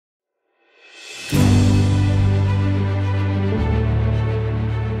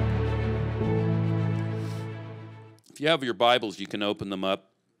If you have your Bibles, you can open them up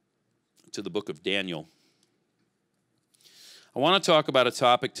to the book of Daniel. I want to talk about a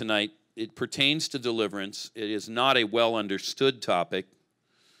topic tonight. It pertains to deliverance. It is not a well-understood topic.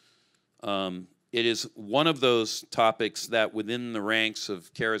 It is one of those topics that within the ranks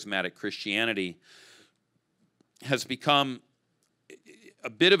of charismatic Christianity has become a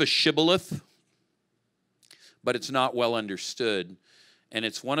bit of a shibboleth, but it's not well understood. And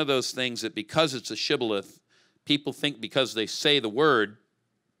it's one of those things that because it's a shibboleth, people think because they say the word,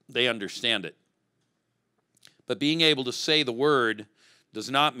 they understand it. But being able to say the word does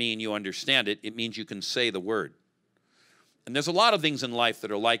not mean you understand it. It means you can say the word. And there's a lot of things in life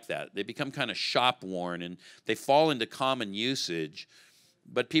that are like that. They become kind of shop-worn, and they fall into common usage,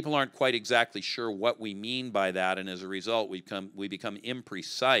 but people aren't quite exactly sure what we mean by that, and as a result, we become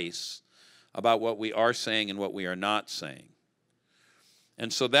imprecise about what we are saying and what we are not saying.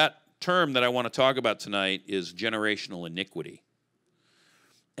 And so that term that I want to talk about tonight is generational iniquity.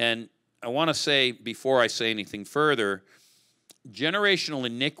 And I want to say, before I say anything further, generational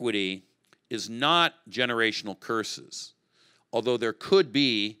iniquity is not generational curses, although there could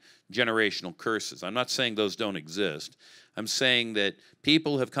be generational curses. I'm not saying those don't exist. I'm saying that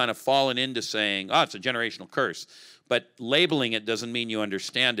people have kind of fallen into saying, it's a generational curse. But labeling it doesn't mean you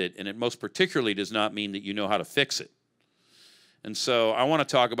understand it, and it most particularly does not mean that you know how to fix it. And so I want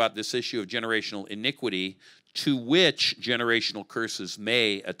to talk about this issue of generational iniquity to which generational curses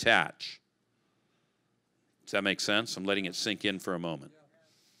may attach. Does that make sense? I'm letting it sink in for a moment.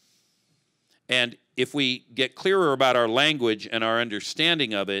 And if we get clearer about our language and our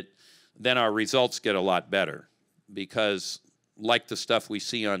understanding of it, then our results get a lot better. Because like the stuff we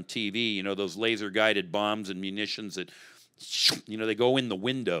see on TV, those laser-guided bombs and munitions that, they go in the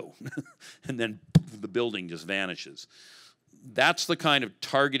window and then the building just vanishes. That's the kind of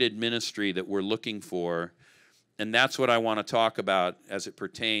targeted ministry that we're looking for, and that's what I want to talk about as it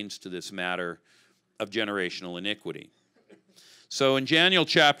pertains to this matter of generational iniquity. So in Daniel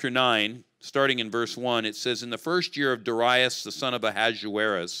chapter 9, starting in verse 1, it says, "In the first year of Darius, the son of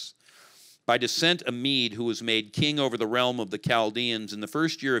Ahasuerus, by descent a Mede, who was made king over the realm of the Chaldeans, in the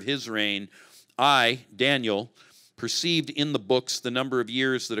first year of his reign, I, Daniel, perceived in the books the number of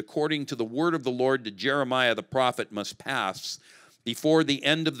years that according to the word of the Lord to Jeremiah the prophet must pass before the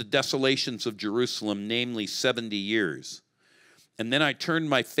end of the desolations of Jerusalem, namely 70 years. And then I turned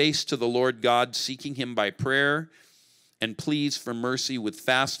my face to the Lord God, seeking him by prayer and pleas for mercy with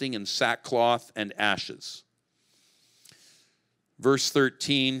fasting and sackcloth and ashes." Verse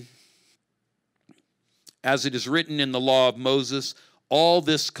 13, "As it is written in the law of Moses, all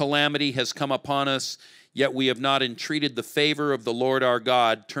this calamity has come upon us, yet we have not entreated the favor of the Lord our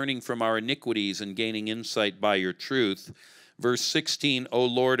God, turning from our iniquities and gaining insight by your truth." Verse 16, "O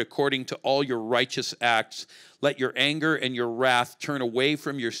Lord, according to all your righteous acts, let your anger and your wrath turn away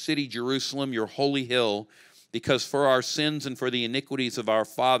from your city Jerusalem, your holy hill, because for our sins and for the iniquities of our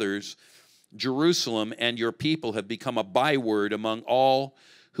fathers, Jerusalem and your people have become a byword among all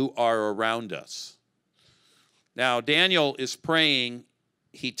who are around us." Now, Daniel is praying,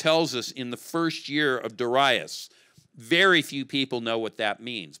 he tells us, in the first year of Darius. Very few people know what that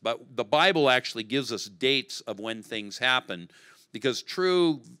means, but the Bible actually gives us dates of when things happen, because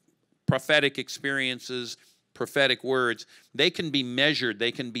true prophetic experiences, prophetic words, they can be measured,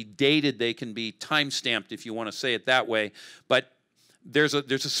 they can be dated, they can be time-stamped, if you want to say it that way, but there's a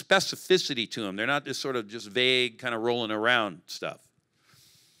specificity to them. They're not just sort of just vague, kind of rolling around stuff.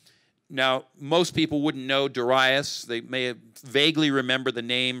 Now, most people wouldn't know Darius. They may vaguely remember the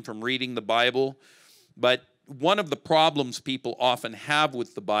name from reading the Bible, but one of the problems people often have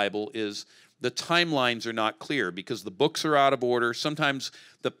with the Bible is the timelines are not clear because the books are out of order. Sometimes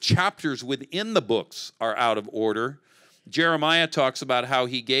the chapters within the books are out of order. Jeremiah talks about how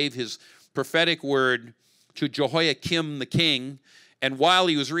he gave his prophetic word to Jehoiakim the king, and while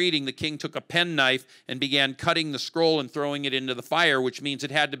he was reading, the king took a penknife and began cutting the scroll and throwing it into the fire, which means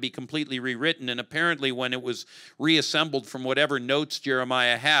it had to be completely rewritten. And apparently when it was reassembled from whatever notes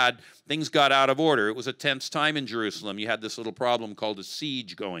Jeremiah had, things got out of order. It was a tense time in Jerusalem. You had this little problem called a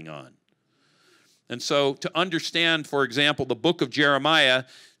siege going on. And so to understand, for example, the book of Jeremiah,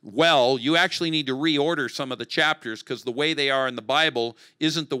 well, you actually need to reorder some of the chapters because the way they are in the Bible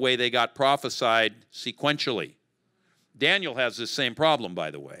isn't the way they got prophesied sequentially. Daniel has this same problem,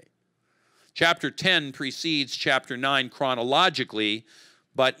 by the way. Chapter 10 precedes chapter 9 chronologically,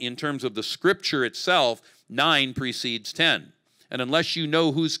 but in terms of the scripture itself, 9 precedes 10. And unless you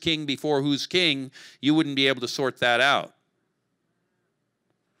know who's king before who's king, you wouldn't be able to sort that out.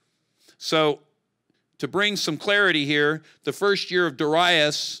 So, to bring some clarity here, the first year of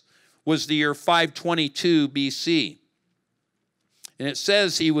Darius was the year 522 BC. And it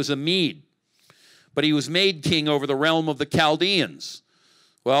says he was a Mede, but he was made king over the realm of the Chaldeans.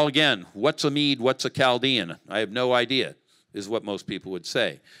 Well, again, what's a Mede, what's a Chaldean? I have no idea, is what most people would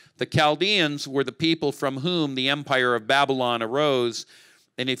say. The Chaldeans were the people from whom the empire of Babylon arose.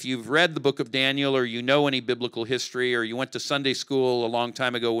 And if you've read the book of Daniel, or you know any biblical history, or you went to Sunday school a long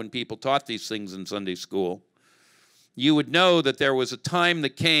time ago when people taught these things in Sunday school, you would know that there was a time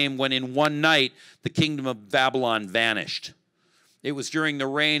that came when in one night the kingdom of Babylon vanished. It was during the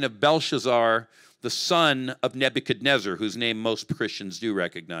reign of Belshazzar, the son of Nebuchadnezzar, whose name most Christians do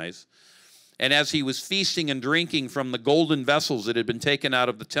recognize. And as he was feasting and drinking from the golden vessels that had been taken out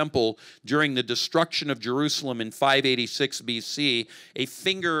of the temple during the destruction of Jerusalem in 586 BC,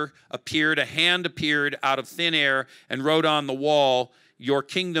 a hand appeared out of thin air and wrote on the wall, "Your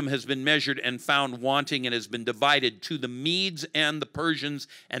kingdom has been measured and found wanting and has been divided to the Medes and the Persians."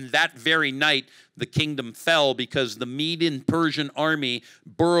 And that very night, the kingdom fell because the Median Persian army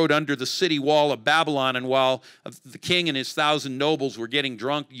burrowed under the city wall of Babylon. And while the king and his 1,000 nobles were getting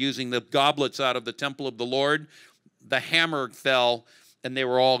drunk using the goblets out of the temple of the Lord, the hammer fell and they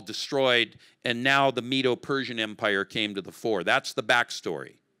were all destroyed. And now the Medo-Persian Empire came to the fore. That's the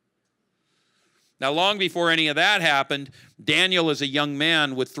backstory. Now, long before any of that happened, Daniel, as a young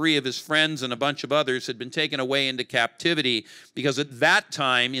man with 3 of his friends and a bunch of others, had been taken away into captivity because at that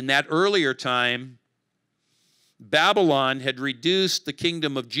time, in that earlier time, Babylon had reduced the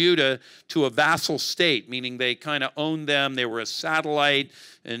kingdom of Judah to a vassal state, meaning they kind of owned them. They were a satellite,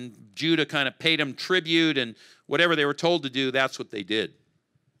 and Judah kind of paid them tribute, and whatever they were told to do, that's what they did.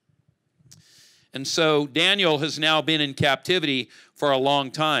 And so Daniel has now been in captivity for a long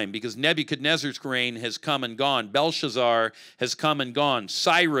time because Nebuchadnezzar's reign has come and gone. Belshazzar has come and gone.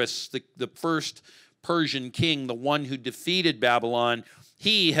 Cyrus, the first Persian king, the one who defeated Babylon,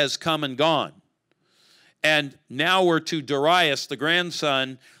 he has come and gone. And now we're to Darius, the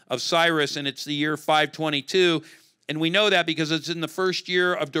grandson of Cyrus, and it's the year 522. And we know that because it's in the first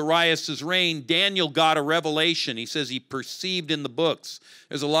year of Darius' reign, Daniel got a revelation. He says he perceived in the books.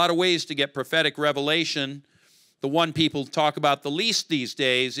 There's a lot of ways to get prophetic revelation. The one people talk about the least these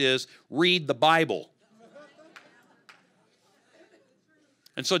days is read the Bible.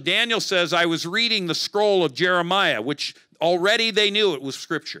 And so Daniel says, I was reading the scroll of Jeremiah, which already they knew it was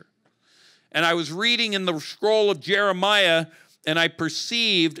scripture. And I was reading in the scroll of Jeremiah, and I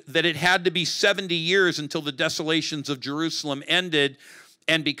perceived that it had to be 70 years until the desolations of Jerusalem ended.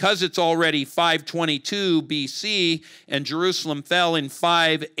 And because it's already 522 BC and Jerusalem fell in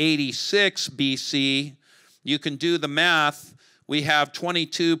 586 BC, you can do the math. We have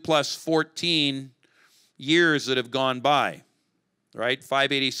 22 plus 14 years that have gone by, right?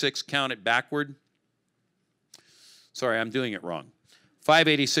 586, count it backward. Sorry, I'm doing it wrong.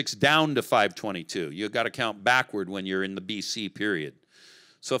 586 down to 522. You've got to count backward when you're in the BC period.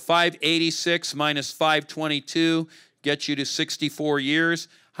 So 586 minus 522 gets you to 64 years.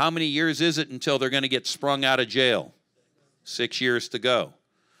 How many years is it until they're going to get sprung out of jail? 6 years to go.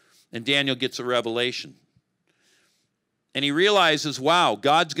 And Daniel gets a revelation. And he realizes, wow,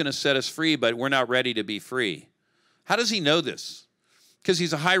 God's going to set us free, but we're not ready to be free. How does he know this? Because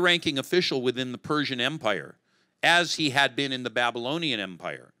he's a high-ranking official within the Persian Empire, as he had been in the Babylonian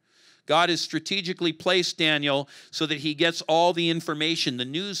Empire. God has strategically placed Daniel so that he gets all the information, the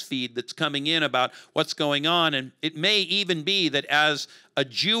news feed that's coming in about what's going on. And it may even be that as a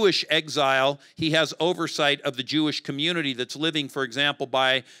Jewish exile, he has oversight of the Jewish community that's living, for example,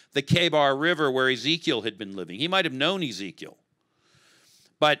 by the Kebar River where Ezekiel had been living. He might have known Ezekiel.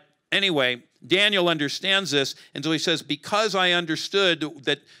 But anyway, Daniel understands this. And so he says, because I understood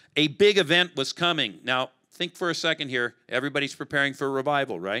that a big event was coming. Now, think for a second here. Everybody's preparing for a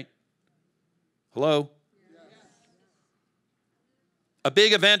revival, right? Hello? Yes. A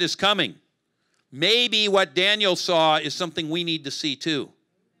big event is coming. Maybe what Daniel saw is something we need to see too.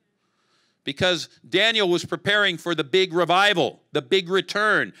 Because Daniel was preparing for the big revival, the big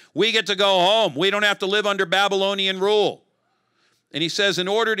return. We get to go home. We don't have to live under Babylonian rule. And he says, in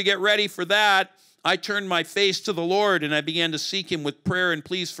order to get ready for that, I turned my face to the Lord and I began to seek him with prayer and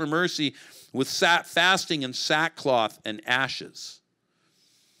pleas for mercy, with fasting and sackcloth and ashes.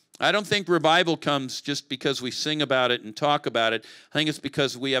 I don't think revival comes just because we sing about it and talk about it. I think it's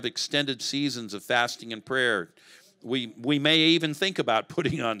because we have extended seasons of fasting and prayer. We may even think about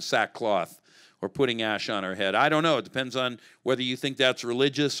putting on sackcloth or putting ash on our head. I don't know. It depends on whether you think that's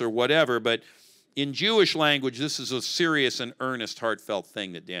religious or whatever. But in Jewish language, this is a serious and earnest, heartfelt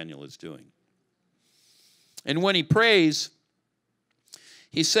thing that Daniel is doing. And when he prays,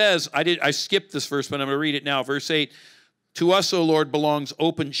 he says, I skipped this verse, but I'm going to read it now. Verse 8, to us, O Lord, belongs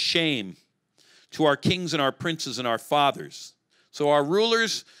open shame, to our kings and our princes and our fathers. So our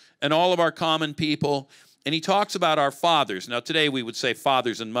rulers and all of our common people, and he talks about our fathers. Now today we would say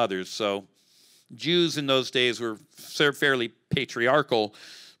fathers and mothers, so Jews in those days were fairly patriarchal,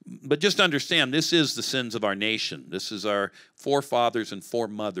 but just understand this is the sins of our nation. This is our forefathers and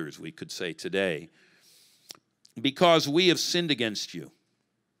foremothers, we could say today, because we have sinned against you.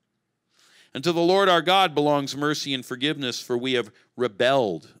 And to the Lord our God belongs mercy and forgiveness, for we have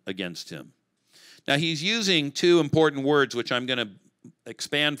rebelled against him. Now he's using two important words, which I'm going to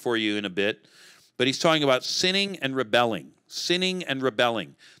expand for you in a bit, but he's talking about sinning and rebelling. Sinning and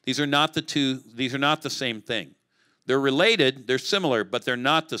rebelling. These are not the same thing. They're related, they're similar, but they're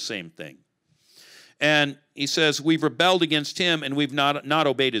not the same thing. And he says, we've rebelled against him and we've not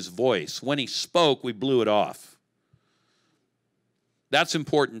obeyed his voice. When he spoke, we blew it off. That's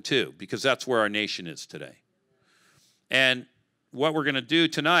important too, because that's where our nation is today. And what we're going to do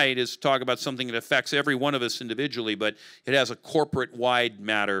tonight is talk about something that affects every one of us individually, but it has a corporate-wide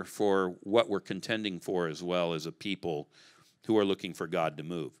matter for what we're contending for as well as a people who are looking for God to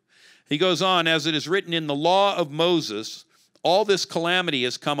move. He goes on, as it is written in the law of Moses, all this calamity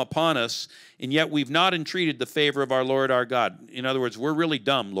has come upon us, and yet we've not entreated the favor of our Lord our God. In other words, we're really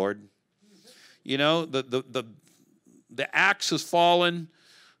dumb, Lord. You know, the axe has fallen.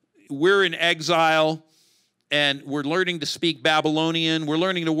 We're in exile, and we're learning to speak Babylonian. We're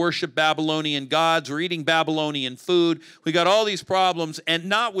learning to worship Babylonian gods. We're eating Babylonian food. We got all these problems, and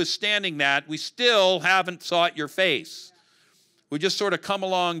notwithstanding that, we still haven't sought your face. We just sort of come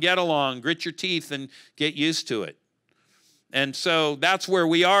along, get along, grit your teeth, and get used to it. And so that's where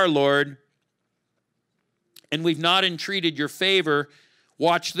we are, Lord. And we've not entreated your favor.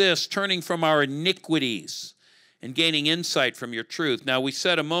 Watch this, turning from our iniquities and gaining insight from your truth. Now, we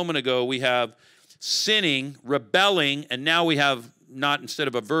said a moment ago we have sinning, rebelling, and now we have, not instead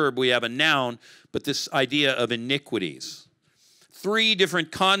of a verb, we have a noun, but this idea of iniquities. Three different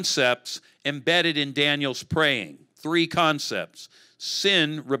concepts embedded in Daniel's praying. Three concepts: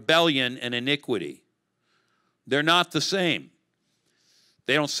 sin, rebellion, and iniquity. They're not the same.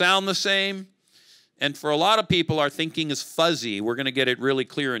 They don't sound the same. And for a lot of people, our thinking is fuzzy. We're going to get it really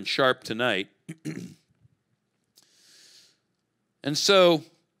clear and sharp tonight. And so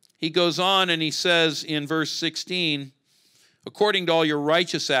he goes on and he says in verse 16, according to all your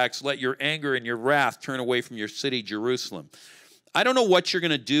righteous acts, let your anger and your wrath turn away from your city, Jerusalem. I don't know what you're going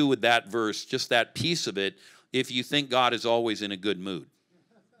to do with that verse, just that piece of it, if you think God is always in a good mood.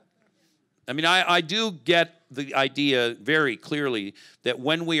 I mean, I do get the idea very clearly that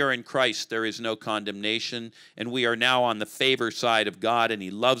when we are in Christ, there is no condemnation, and we are now on the favor side of God, and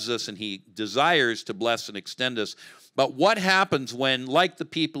he loves us, and he desires to bless and extend us. But what happens when, like the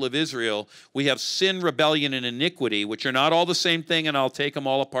people of Israel, we have sin, rebellion, and iniquity, which are not all the same thing, and I'll take them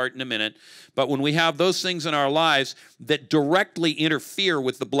all apart in a minute, but when we have those things in our lives that directly interfere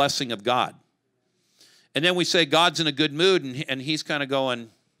with the blessing of God? And then we say God's in a good mood, and he's kind of going,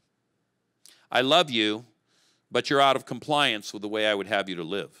 I love you, but you're out of compliance with the way I would have you to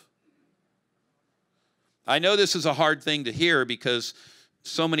live. I know this is a hard thing to hear because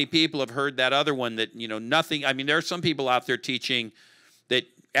so many people have heard that other one that, you know, nothing. I mean, there are some people out there teaching that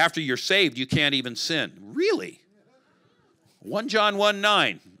after you're saved, you can't even sin. Really? 1 John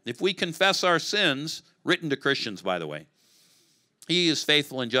 1:9, if we confess our sins, written to Christians, by the way, he is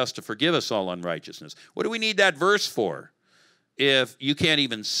faithful and just to forgive us all unrighteousness. What do we need that verse for if you can't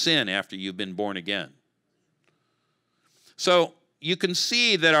even sin after you've been born again? So you can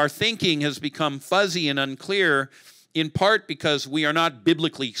see that our thinking has become fuzzy and unclear, in part because we are not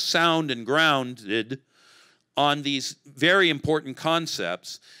biblically sound and grounded on these very important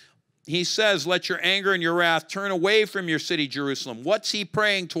concepts. He says, let your anger and your wrath turn away from your city, Jerusalem. What's he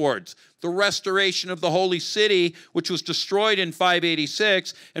praying towards? The restoration of the holy city, which was destroyed in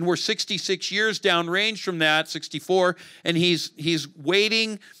 586, and we're 66 years downrange from that, 64, and he's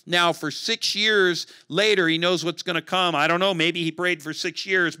waiting now for 6 years later. He knows what's going to come. I don't know, maybe he prayed for 6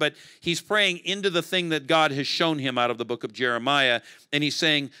 years, but he's praying into the thing that God has shown him out of the book of Jeremiah, and he's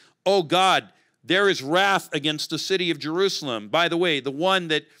saying, oh God, there is wrath against the city of Jerusalem. By the way, the one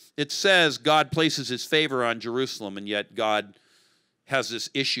that it says God places his favor on Jerusalem, and yet God has this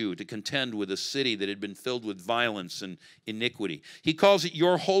issue to contend with a city that had been filled with violence and iniquity. He calls it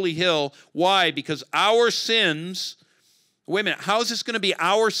your holy hill. Why? Because our sins, wait a minute, how is this going to be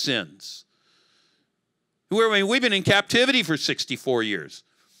our sins? We've been in captivity for 64 years.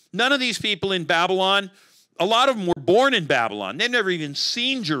 None of these people in Babylon, a lot of them were born in Babylon. They've never even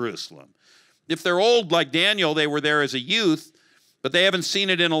seen Jerusalem. If they're old like Daniel, they were there as a youth, but they haven't seen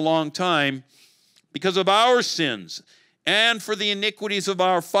it in a long time because of our sins and for the iniquities of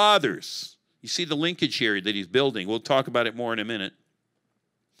our fathers. You see the linkage here that he's building. We'll talk about it more in a minute.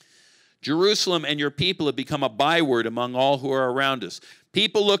 Jerusalem and your people have become a byword among all who are around us.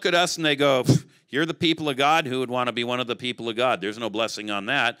 People look at us and they go, you're the people of God. Who would want to be one of the people of God? There's no blessing on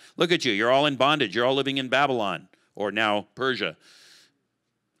that. Look at you. You're all in bondage. You're all living in Babylon, or now Persia.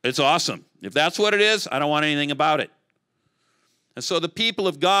 It's awesome. If that's what it is, I don't want anything about it. And so the people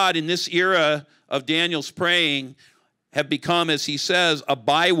of God in this era of Daniel's praying have become, as he says, a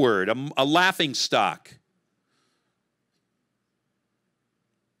byword, a laughing stock.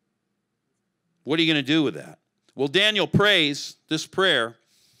 What are you going to do with that? Well, Daniel prays this prayer,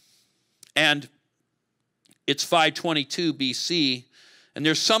 and it's 522 BC, and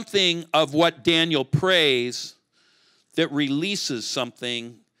there's something of what Daniel prays that releases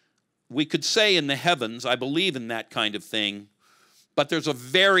something, we could say in the heavens. I believe in that kind of thing, but there's a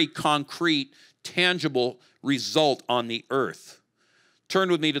very concrete, tangible result on the earth.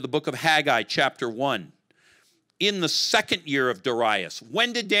 Turn with me to the book of Haggai, chapter 1. In the second year of Darius.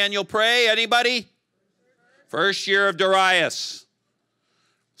 When did Daniel pray? Anybody? First year of Darius.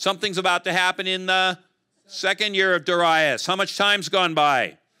 Something's about to happen in the second year of Darius. How much time's gone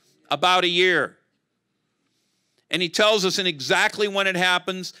by? About a year. And he tells us in exactly when it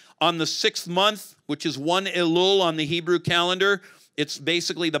happens. On the 6th month, which is 1 Elul on the Hebrew calendar. It's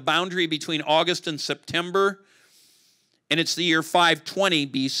basically the boundary between August and September. And it's the year 520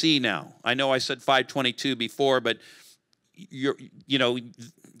 BC now. I know I said 522 before, but you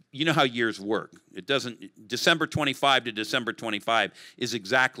know how years work. It doesn't, December 25 to December 25 is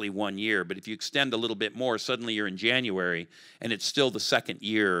exactly 1 year. But if you extend a little bit more, suddenly you're in January, and it's still the second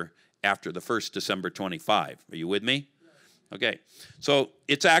year after the first December 25. Are you with me? Okay. So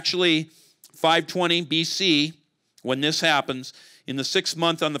it's actually 520 BC when this happens. In the 6th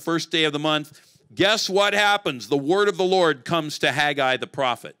month, on the first day of the month, guess what happens? The word of the Lord comes to Haggai the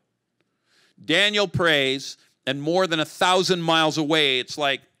prophet. Daniel prays, and more than 1,000 miles away, it's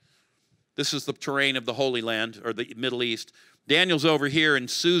like, this is the terrain of the Holy Land, or the Middle East. Daniel's over here in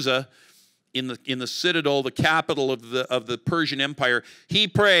Susa, in the citadel, the capital of the Persian Empire. He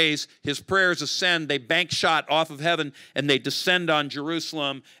prays, his prayers ascend, they bank shot off of heaven, and they descend on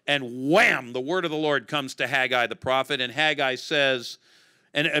Jerusalem, and wham, the word of the Lord comes to Haggai the prophet, and Haggai says,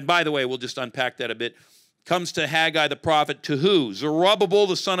 and by the way, we'll just unpack that a bit, comes to Haggai the prophet, to who? Zerubbabel,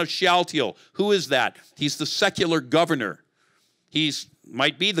 the son of Shealtiel. Who is that? He's the secular governor.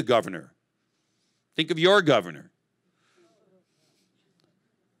 Might be the governor. Think of your governor.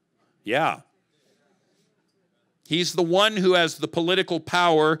 Yeah. He's the one who has the political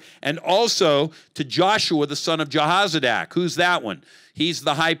power, and also to Joshua, the son of Jehozadak. Who's that one? He's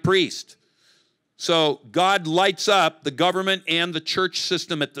the high priest. So God lights up the government and the church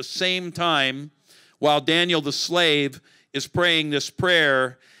system at the same time while Daniel the slave is praying this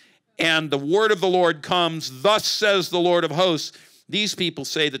prayer, and the word of the Lord comes, thus says the Lord of hosts. These people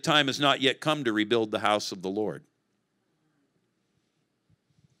say the time has not yet come to rebuild the house of the Lord.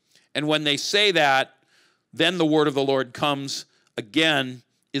 And when they say that, then the word of the Lord comes again.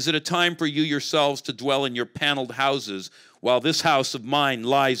 Is it a time for you yourselves to dwell in your paneled houses while this house of mine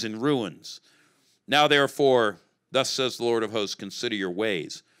lies in ruins? Now therefore, thus says the Lord of hosts, consider your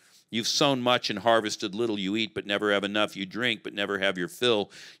ways. You've sown much and harvested little. You eat, but never have enough. You drink, but never have your fill.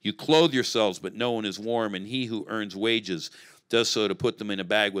 You clothe yourselves, but no one is warm. And he who earns wages does so to put them in a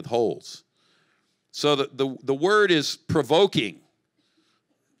bag with holes. So the word is provoking.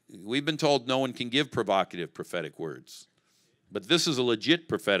 We've been told no one can give provocative prophetic words. But this is a legit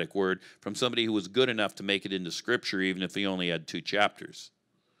prophetic word from somebody who was good enough to make it into Scripture, even if he only had 2 chapters.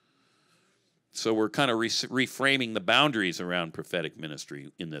 So we're kind of reframing the boundaries around prophetic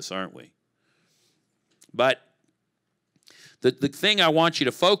ministry in this, aren't we? But the thing I want you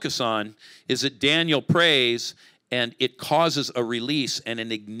to focus on is that Daniel prays, and it causes a release and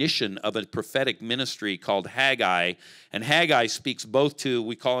an ignition of a prophetic ministry called Haggai. And Haggai speaks both to,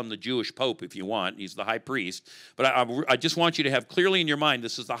 we call him the Jewish Pope if you want. He's the high priest. But I just want you to have clearly in your mind,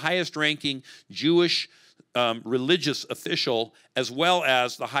 this is the highest ranking Jewish religious official, as well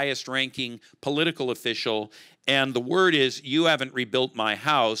as the highest ranking political official. And the word is, you haven't rebuilt my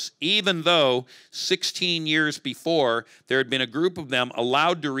house, even though 16 years before, there had been a group of them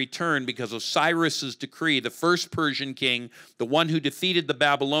allowed to return because of Cyrus's decree, the first Persian king, the one who defeated the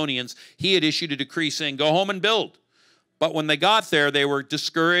Babylonians. He had issued a decree saying, go home and build. But when they got there, they were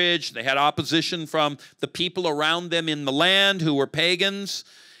discouraged. They had opposition from the people around them in the land who were pagans,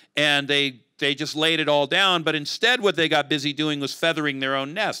 and they just laid it all down. But instead, what they got busy doing was feathering their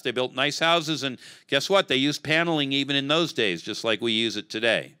own nest. They built nice houses, and guess what? They used paneling even in those days, just like we use it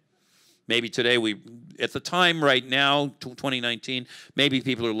today. Maybe today at the time right now, 2019, maybe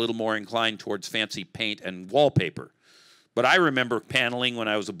people are a little more inclined towards fancy paint and wallpaper. But I remember paneling when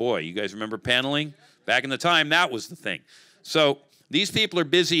I was a boy. You guys remember paneling? Back in the time, that was the thing. So these people are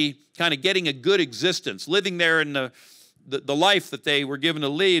busy kind of getting a good existence, living there in the life that they were given to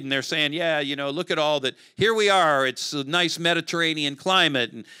lead, and they're saying, yeah, look at all that. Here we are. It's a nice Mediterranean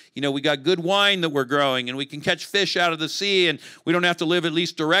climate, and, we got good wine that we're growing, and we can catch fish out of the sea, and we don't have to live at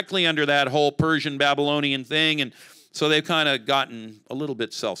least directly under that whole Persian Babylonian thing. And so they've kind of gotten a little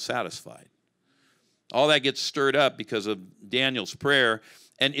bit self-satisfied. All that gets stirred up because of Daniel's prayer.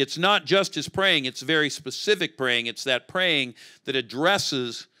 And it's not just his praying, it's very specific praying. It's that praying that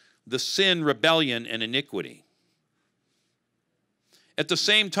addresses the sin, rebellion, and iniquity. At the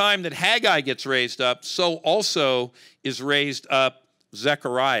same time that Haggai gets raised up, so also is raised up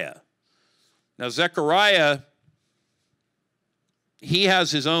Zechariah. Now, Zechariah, he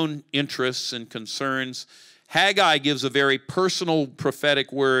has his own interests and concerns. Haggai gives a very personal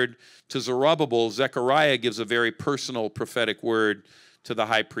prophetic word to Zerubbabel. Zechariah gives a very personal prophetic word to the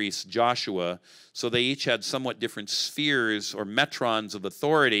high priest Joshua. So they each had somewhat different spheres or metrons of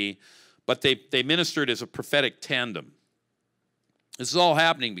authority, but they ministered as a prophetic tandem. This is all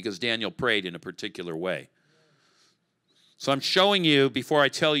happening because Daniel prayed in a particular way. So I'm showing you, before I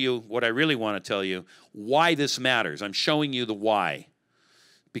tell you what I really want to tell you, why this matters. I'm showing you the why.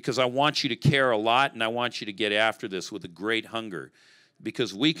 Because I want you to care a lot, and I want you to get after this with a great hunger.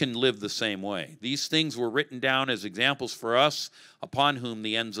 Because we can live the same way. These things were written down as examples for us, upon whom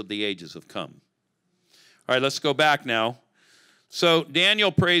the ends of the ages have come. All right, let's go back now. So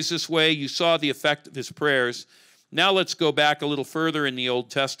Daniel prays this way. You saw the effect of his prayers. Now let's go back a little further in the Old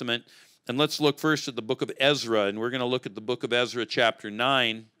Testament, and let's look first at the book of Ezra, and we're going to look at the book of Ezra chapter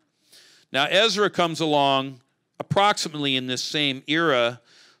 9. Now Ezra comes along approximately in this same era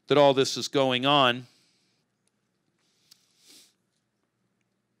that all this is going on.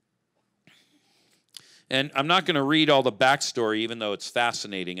 And I'm not going to read all the backstory, even though it's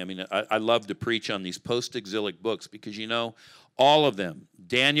fascinating. I mean, I love to preach on these post-exilic books because, all of them,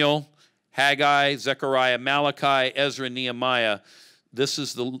 Daniel, Haggai, Zechariah, Malachi, Ezra, Nehemiah, this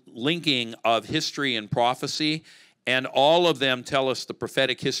is the linking of history and prophecy, and all of them tell us the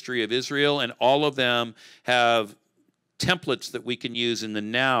prophetic history of Israel, and all of them have templates that we can use in the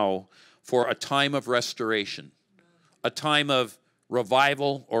now for a time of restoration, a time of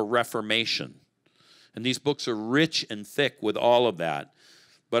revival or reformation. And these books are rich and thick with all of that.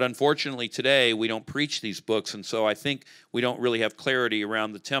 But unfortunately today we don't preach these books, and so I think we don't really have clarity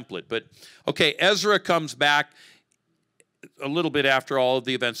around the template. But okay, Ezra comes back a little bit after all of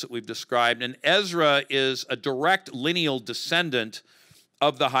the events that we've described, and Ezra is a direct lineal descendant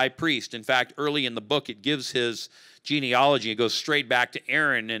of the high priest. In fact, early in the book it gives his genealogy. It goes straight back to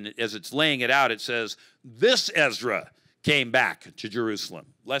Aaron, and as it's laying it out, it says, this Ezra came back to Jerusalem,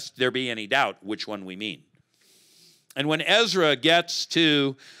 lest there be any doubt which one we mean. And when Ezra gets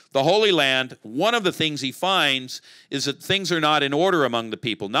to the Holy Land, one of the things he finds is that things are not in order among the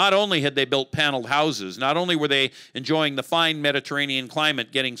people. Not only had they built paneled houses, not only were they enjoying the fine Mediterranean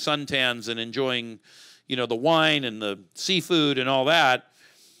climate, getting suntans and enjoying, the wine and the seafood and all that,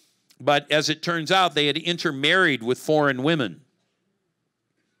 but as it turns out, they had intermarried with foreign women.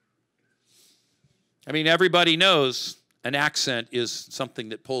 I mean, everybody knows an accent is something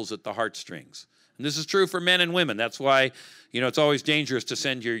that pulls at the heartstrings. And this is true for men and women. That's why, it's always dangerous to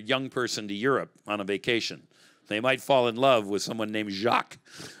send your young person to Europe on a vacation. They might fall in love with someone named Jacques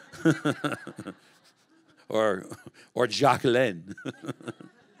or Jacqueline.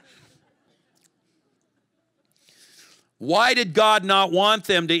 Why did God not want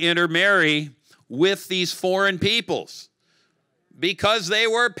them to intermarry with these foreign peoples? Because they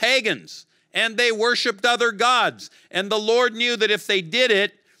were pagans. And they worshiped other gods. And the Lord knew that if they did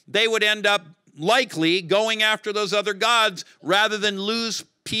it, they would end up likely going after those other gods rather than lose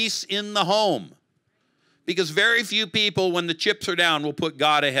peace in the home. Because very few people, when the chips are down, will put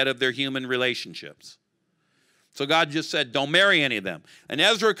God ahead of their human relationships. So God just said, don't marry any of them. And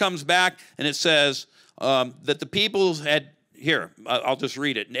Ezra comes back, and it says that the people had, here, I'll just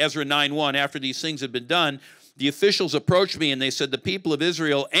read it. In Ezra 9:1, after these things had been done, the officials approached me and they said, the people of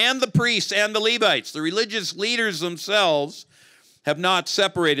Israel and the priests and the Levites, the religious leaders themselves, have not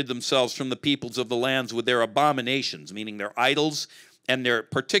separated themselves from the peoples of the lands with their abominations, meaning their idols and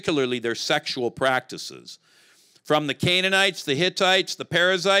particularly their sexual practices. From the Canaanites, the Hittites, the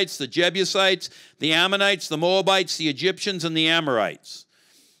Perizzites, the Jebusites, the Ammonites, the Moabites, the Egyptians, and the Amorites.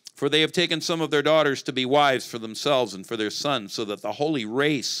 For they have taken some of their daughters to be wives for themselves and for their sons, so that the holy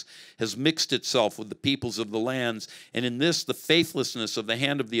race has mixed itself with the peoples of the lands. And in this, the faithlessness of the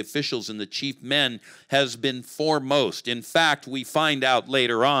hand of the officials and the chief men has been foremost. In fact, we find out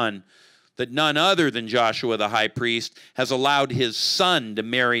later on that none other than Joshua the high priest has allowed his son to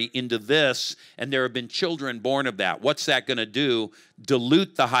marry into this, and there have been children born of that. What's that going to do?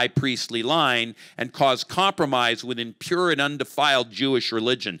 Dilute the high priestly line and cause compromise within pure and undefiled Jewish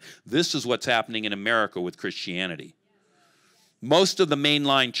religion. This is what's happening in America with Christianity. Most of the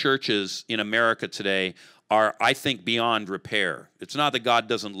mainline churches in America today are, I think, beyond repair. It's not that God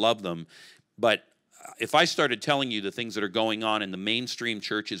doesn't love them, but if I started telling you the things that are going on in the mainstream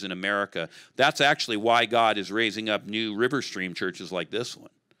churches in America, that's actually why God is raising up new river stream churches like this one,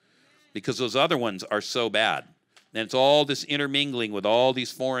 because those other ones are so bad. And it's all this intermingling with all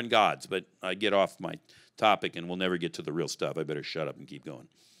these foreign gods. But I get off my topic and we'll never get to the real stuff. I better shut up and keep going.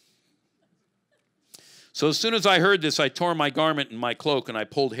 So as soon as I heard this, I tore my garment and my cloak, and I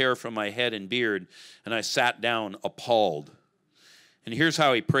pulled hair from my head and beard, and I sat down appalled. And here's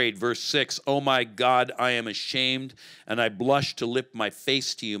how he prayed, verse 6, "Oh my God, I am ashamed, and I blush to lift my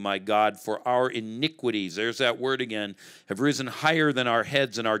face to you, my God, for our iniquities," there's that word again, "have risen higher than our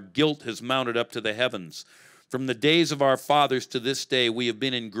heads, and our guilt has mounted up to the heavens. From the days of our fathers to this day we have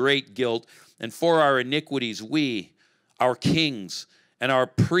been in great guilt, and for our iniquities we, our kings, and our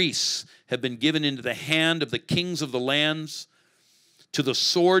priests have been given into the hand of the kings of the lands, to the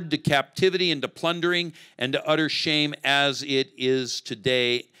sword, to captivity, and to plundering, and to utter shame as it is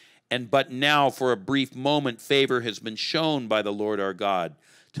today. And but now for a brief moment favor has been shown by the Lord our God,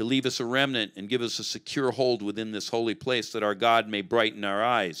 to leave us a remnant and give us a secure hold within this holy place, that our God may brighten our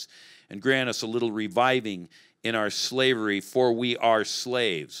eyes and grant us a little reviving in our slavery, for we are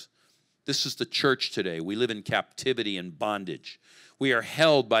slaves." This is the church today. We live in captivity and bondage. We are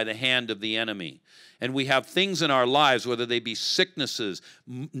held by the hand of the enemy. And we have things in our lives, whether they be sicknesses,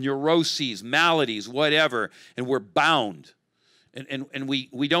 neuroses, maladies, whatever, and we're bound. And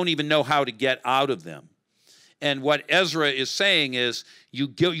we don't even know how to get out of them. And what Ezra is saying is,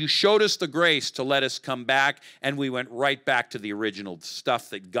 you showed us the grace to let us come back, and we went right back to the original stuff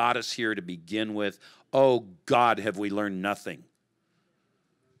that got us here to begin with. Oh God, have we learned nothing?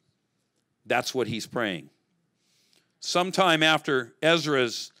 That's what he's praying. Sometime after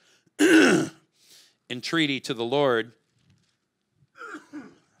Ezra's entreaty to the Lord,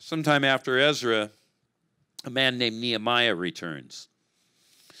 sometime after Ezra, a man named Nehemiah returns.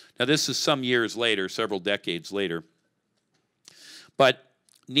 Now, this is some years later, several decades later. But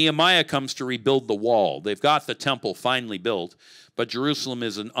Nehemiah comes to rebuild the wall. They've got the temple finally built, but Jerusalem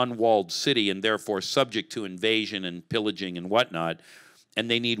is an unwalled city and therefore subject to invasion and pillaging and whatnot. And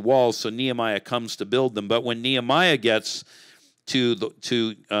they need walls, so Nehemiah comes to build them. But when Nehemiah gets to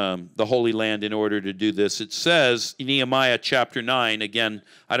the Holy Land in order to do this, it says, Nehemiah chapter 9, again,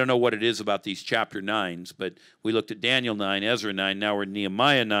 I don't know what it is about these chapter 9s, but we looked at Daniel 9, Ezra 9, now we're in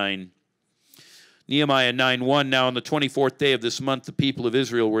Nehemiah 9. Nehemiah 9:1, "Now on the 24th day of this month, the people of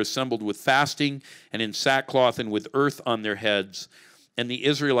Israel were assembled with fasting and in sackcloth and with earth on their heads. And the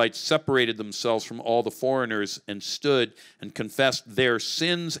Israelites separated themselves from all the foreigners and stood and confessed their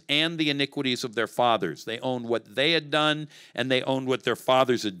sins and the iniquities of their fathers." They owned what they had done, and they owned what their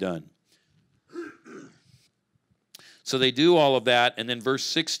fathers had done. So they do all of that, and then verse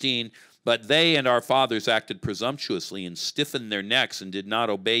 16, "But they and our fathers acted presumptuously and stiffened their necks and did not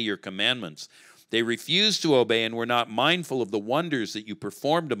obey your commandments. They refused to obey and were not mindful of the wonders that you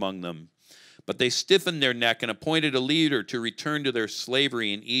performed among them. But they stiffened their neck and appointed a leader to return to their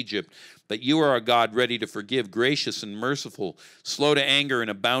slavery in Egypt. But you are a God ready to forgive, gracious and merciful, slow to anger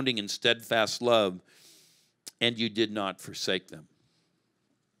and abounding in steadfast love, and you did not forsake them."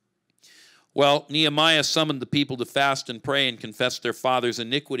 Well, Nehemiah summoned the people to fast and pray and confess their fathers'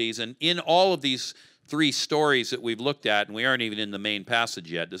 iniquities. And in all of these three stories that we've looked at, and we aren't even in the main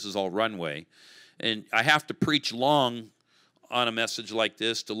passage yet, this is all runway, and I have to preach long on a message like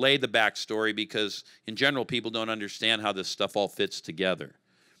this to lay the backstory, because in general people don't understand how this stuff all fits together.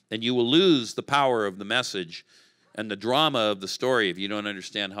 And you will lose the power of the message and the drama of the story if you don't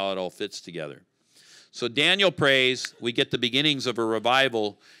understand how it all fits together. So Daniel prays. We get the beginnings of a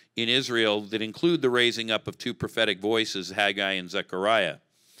revival in Israel that include the raising up of two prophetic voices, Haggai and Zechariah.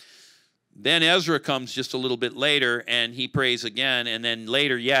 Then Ezra comes just a little bit later, and he prays again, and then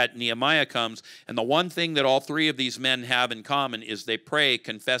later yet, Nehemiah comes, and the one thing that all three of these men have in common is they pray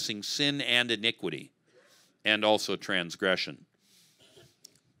confessing sin and iniquity, and also transgression.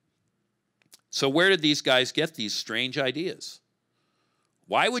 So where did these guys get these strange ideas?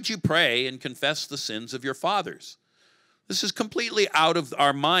 Why would you pray and confess the sins of your fathers? This is completely out of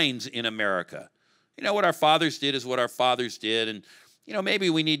our minds in America. You know, what our fathers did is what our fathers did. And, you know, maybe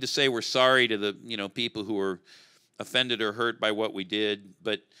we need to say we're sorry to the, you know, people who were offended or hurt by what we did.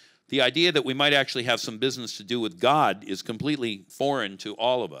 But the idea that we might actually have some business to do with God is completely foreign to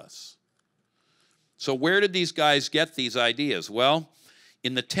all of us. So where did these guys get these ideas? Well,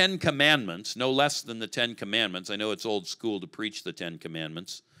 in the 10 Commandments, no less than the 10 Commandments. I know it's old school to preach the 10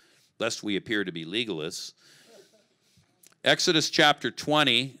 Commandments, lest we appear to be legalists. Exodus chapter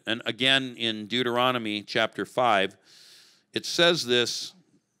 20, and again in Deuteronomy chapter 5, it says this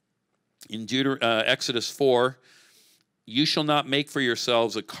in Exodus 4, you shall not make for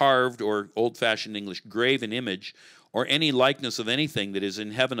yourselves a carved or old-fashioned English graven image or any likeness of anything that is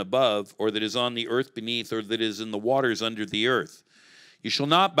in heaven above or that is on the earth beneath or that is in the waters under the earth. You shall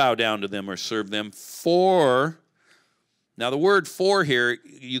not bow down to them or serve them, for, now the word for here,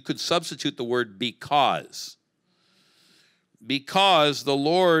 you could substitute the word because. Because the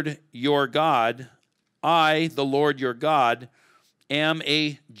Lord your God, I, the Lord your God, am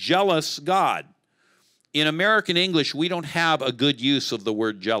a jealous God. In American English, we don't have a good use of the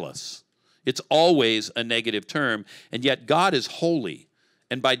word jealous. It's always a negative term, and yet God is holy,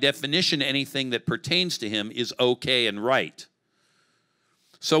 and by definition, anything that pertains to him is okay and right.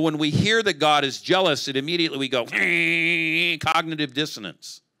 So when we hear that God is jealous, it immediately we go, cognitive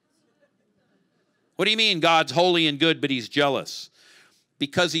dissonance. What do you mean God's holy and good, but he's jealous?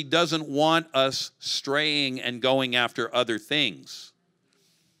 Because he doesn't want us straying and going after other things.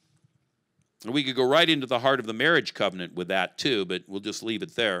 We could go right into the heart of the marriage covenant with that too, but we'll just leave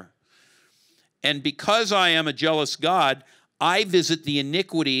it there. And because I am a jealous God, I visit the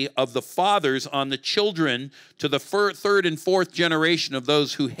iniquity of the fathers on the children to the third and fourth generation of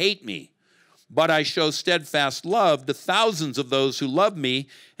those who hate me. But I show steadfast love to thousands of those who love me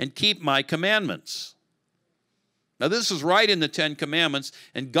and keep my commandments. Now, this is right in the 10 Commandments,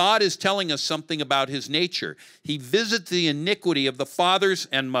 and God is telling us something about his nature. He visits the iniquity of the fathers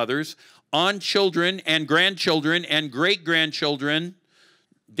and mothers on children and grandchildren and great-grandchildren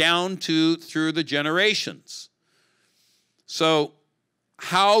down to through the generations. So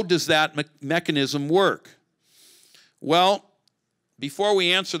how does that mechanism work? Well, before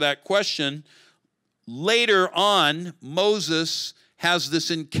we answer that question, later on, Moses has this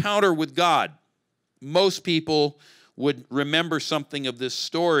encounter with God. Most people would remember something of this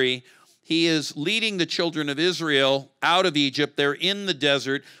story. He is leading the children of Israel out of Egypt. They're in the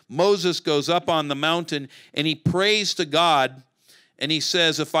desert. Moses goes up on the mountain, and he prays to God, and he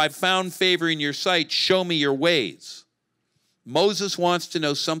says, if I've found favor in your sight, show me your ways. Moses wants to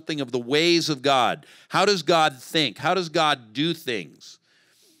know something of the ways of God. How does God think? How does God do things?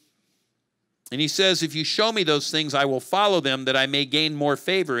 And he says, if you show me those things, I will follow them that I may gain more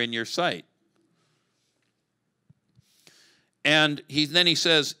favor in your sight. And then he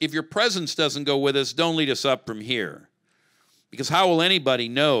says, if your presence doesn't go with us, don't lead us up from here. Because how will anybody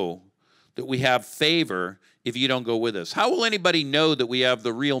know that we have favor if you don't go with us? How will anybody know that we have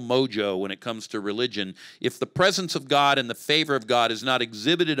the real mojo when it comes to religion if the presence of God and the favor of God is not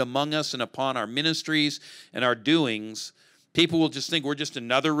exhibited among us and upon our ministries and our doings? People will just think we're just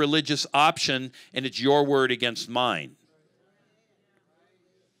another religious option and it's your word against mine.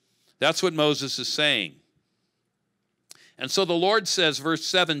 That's what Moses is saying. And so the Lord says, verse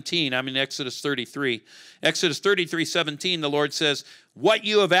 17, I'm in Exodus 33. Exodus 33:17, the Lord says, what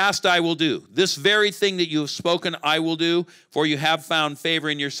you have asked I will do. This very thing that you have spoken I will do, for you have found favor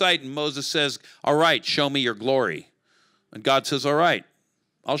in your sight. And Moses says, all right, show me your glory. And God says, all right,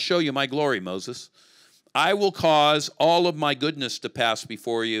 I'll show you my glory, Moses. I will cause all of my goodness to pass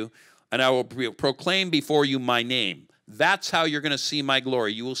before you, and I will proclaim before you my name. That's how you're going to see my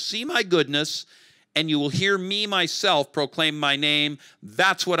glory. You will see my goodness, and you will hear me myself proclaim my name.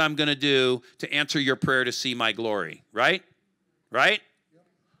 That's what I'm going to do to answer your prayer to see my glory. Right? Right? Yep.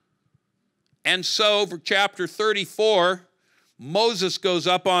 And so for chapter 34, Moses goes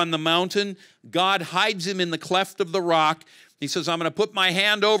up on the mountain. God hides him in the cleft of the rock. He says, I'm going to put my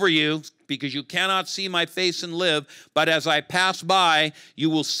hand over you because you cannot see my face and live. But as I pass by, you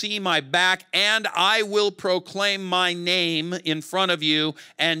will see my back, and I will proclaim my name in front of you,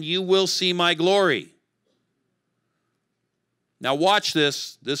 and you will see my glory. Now watch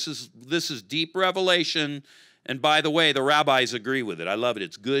this. This is deep revelation. And by the way, the rabbis agree with it. I love it.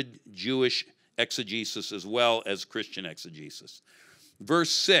 It's good Jewish exegesis as well as Christian exegesis. Verse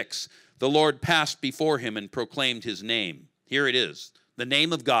 6, the Lord passed before him and proclaimed his name. Here it is, the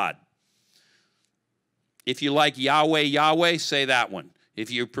name of God. If you like Yahweh, Yahweh, say that one. If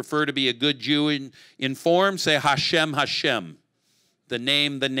you prefer to be a good Jew in form, say Hashem, Hashem. The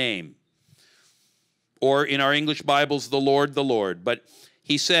name, the name. or in our English Bibles, the Lord, the Lord. But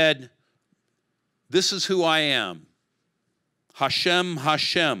he said, this is who I am. Hashem,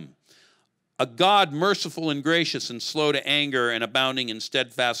 Hashem. A God merciful and gracious and slow to anger and abounding in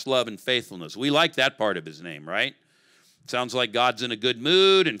steadfast love and faithfulness. We like that part of his name, right? Sounds like God's in a good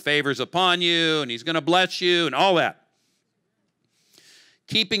mood and favors upon you and he's going to bless you and all that.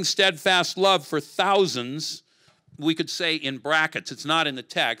 Keeping steadfast love for thousands, we could say in brackets, it's not in the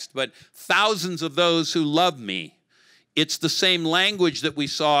text, but thousands of those who love me. It's the same language that we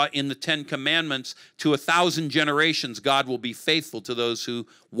saw in the 10 Commandments. To 1,000 generations, God will be faithful to those who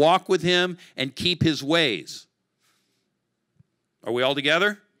walk with him and keep his ways. Are we all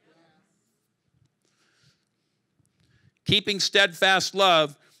together? Keeping steadfast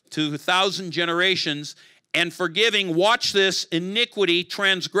love to 1,000 generations and forgiving, watch this, iniquity,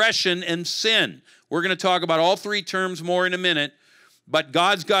 transgression, and sin. We're going to talk about all three terms more in a minute, but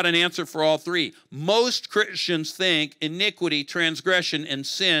God's got an answer for all three. Most Christians think iniquity, transgression, and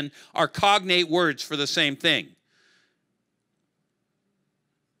sin are cognate words for the same thing.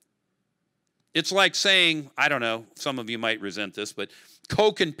 It's like saying, I don't know, some of you might resent this, but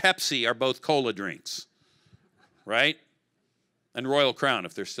Coke and Pepsi are both cola drinks, right? And Royal Crown,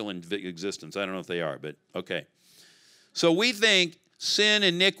 if they're still in existence. I don't know if they are, but okay. So we think sin,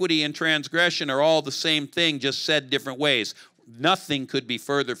 iniquity, and transgression are all the same thing, just said different ways. Nothing could be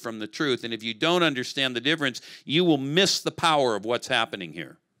further from the truth. And if you don't understand the difference, you will miss the power of what's happening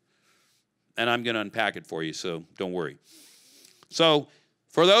here. And I'm going to unpack it for you, so don't worry. So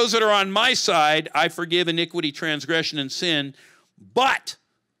for those that are on my side, I forgive iniquity, transgression, and sin, but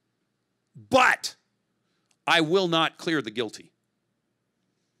I will not clear the guilty.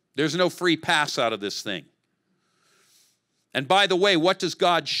 There's no free pass out of this thing. And by the way, what does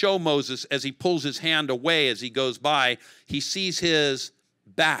God show Moses as he pulls his hand away as he goes by? He sees his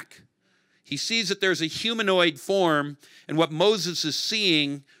back. He sees that there's a humanoid form, and what Moses is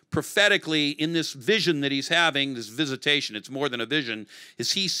seeing prophetically in this vision that he's having, this visitation, it's more than a vision,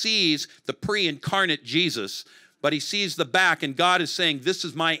 is he sees the pre-incarnate Jesus, but he sees the back, and God is saying, this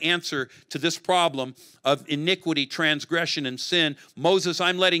is my answer to this problem of iniquity, transgression, and sin. Moses,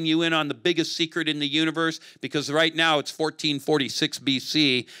 I'm letting you in on the biggest secret in the universe, because right now it's 1446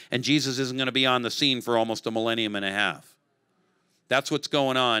 BC, and Jesus isn't going to be on the scene for almost a millennium and a half. That's what's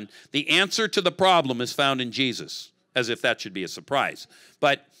going on. The answer to the problem is found in Jesus, as if that should be a surprise.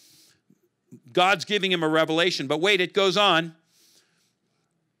 But God's giving him a revelation. But wait, it goes on.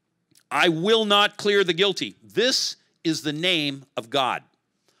 I will not clear the guilty. This is the name of God.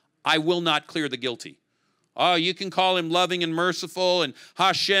 I will not clear the guilty. Oh, you can call him loving and merciful and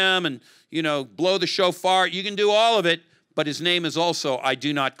Hashem and, blow the shofar. You can do all of it, but his name is also, I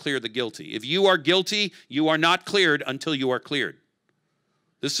do not clear the guilty. If you are guilty, you are not cleared until you are cleared.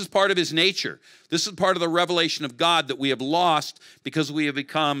 This is part of his nature. This is part of the revelation of God that we have lost because we have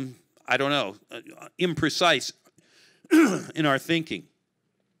become, imprecise in our thinking.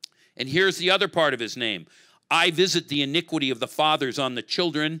 And here's the other part of his name. I visit the iniquity of the fathers on the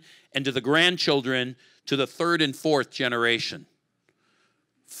children and to the grandchildren to the third and fourth generation.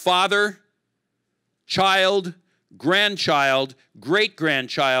 Father, child, grandchild,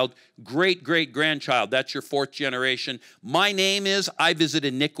 great-grandchild, great-great-grandchild. That's your fourth generation. My name is, I visit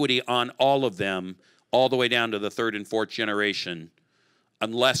iniquity on all of them, all the way down to the third and fourth generation,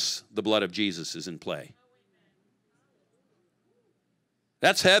 unless the blood of Jesus is in play.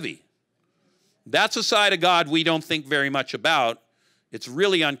 That's heavy. That's a side of God we don't think very much about. It's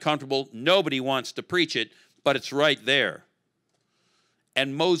really uncomfortable. Nobody wants to preach it, but it's right there.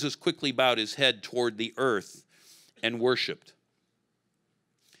 And Moses quickly bowed his head toward the earth and worshiped.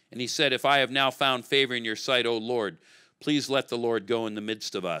 And he said, if I have now found favor in your sight, O Lord, please let the Lord go in the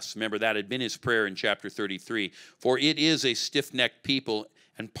midst of us. Remember, that had been his prayer in chapter 33. For it is a stiff-necked people,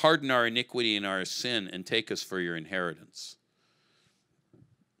 and pardon our iniquity and our sin, and take us for your inheritance.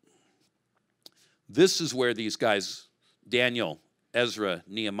 This is where these guys, Daniel, Ezra,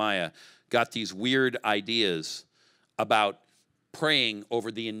 Nehemiah, got these weird ideas about praying over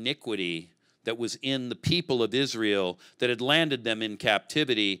the iniquity that was in the people of Israel that had landed them in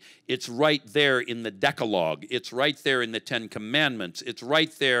captivity. It's right there in the Decalogue. It's right there in the Ten Commandments. It's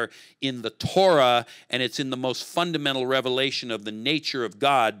right there in the Torah, and it's in the most fundamental revelation of the nature of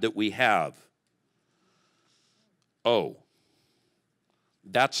God that we have. Oh.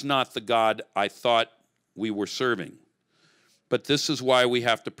 That's not the God I thought we were serving. But this is why we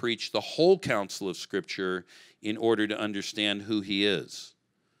have to preach the whole counsel of Scripture in order to understand who he is.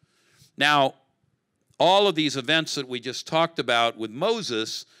 Now, all of these events that we just talked about with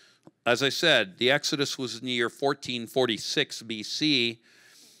Moses, as I said, the Exodus was in the year 1446 BC.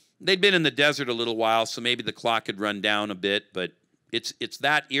 They'd been in the desert a little while, so maybe the clock had run down a bit, but it's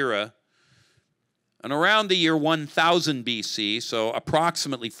that era. And around the year 1000 BC, so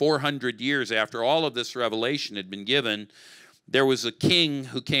approximately 400 years after all of this revelation had been given, there was a king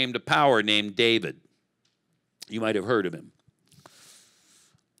who came to power named David. You might have heard of him.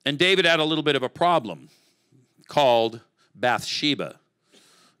 And David had a little bit of a problem called Bathsheba.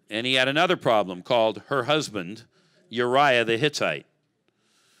 And he had another problem called her husband, Uriah the Hittite.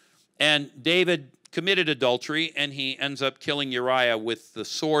 And David committed adultery, and he ends up killing Uriah with the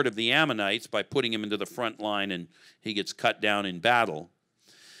sword of the Ammonites by putting him into the front line, and he gets cut down in battle.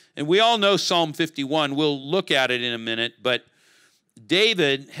 And we all know Psalm 51. We'll look at it in a minute, but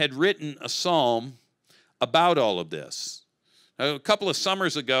David had written a psalm about all of this. A couple of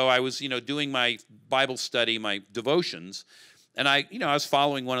summers ago, I was, doing my Bible study, my devotions, and I was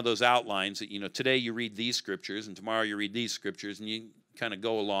following one of those outlines that, today you read these scriptures, and tomorrow you read these scriptures, and you kind of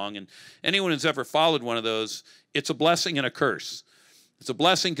go along. And anyone who's ever followed one of those, it's a blessing and a curse. It's a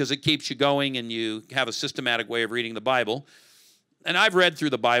blessing because it keeps you going, and you have a systematic way of reading the Bible. And I've read through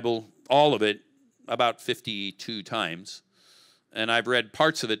the Bible, all of it, about 52 times. And I've read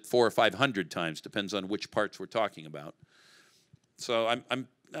parts of it 400 or 500 times, depends on which parts we're talking about. So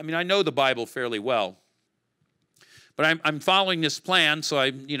I know the Bible fairly well. But I'm following this plan, so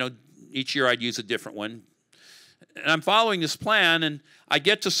each year I'd use a different one. And I'm following this plan, and I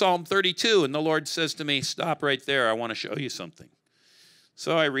get to Psalm 32, and the Lord says to me, stop right there, I want to show you something.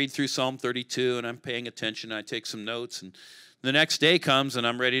 So I read through Psalm 32, and I'm paying attention, and I take some notes, and the next day comes, and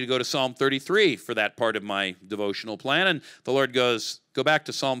I'm ready to go to Psalm 33 for that part of my devotional plan, and the Lord goes, go back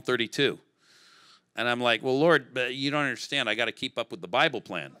to Psalm 32. And I'm like, well, Lord, but you don't understand. I got to keep up with the Bible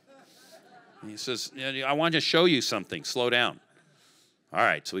plan. And he says, I want to show you something. Slow down. All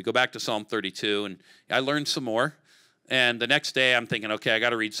right, so we go back to Psalm 32, and I learned some more. And the next day, I'm thinking, okay, I got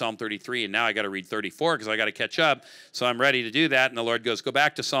to read Psalm 33, and now I got to read 34 because I got to catch up. So I'm ready to do that, and the Lord goes, go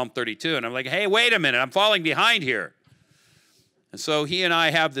back to Psalm 32. And I'm like, hey, wait a minute, I'm falling behind here. And so he and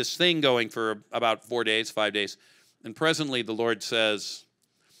I have this thing going for about 4 days, 5 days. And presently, the Lord says,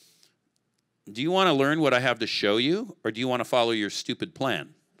 do you want to learn what I have to show you, or do you want to follow your stupid plan?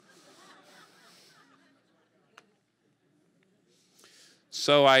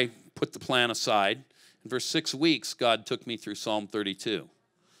 So I put the plan aside, and for 6 weeks, God took me through Psalm 32.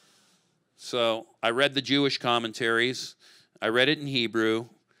 So I read the Jewish commentaries. I read it in Hebrew.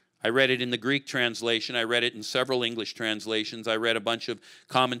 I read it in the Greek translation. I read it in several English translations. I read a bunch of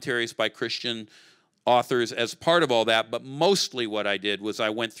commentaries by Christian authors as part of all that, but mostly what I did was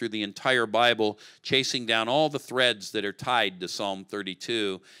I went through the entire Bible, chasing down all the threads that are tied to Psalm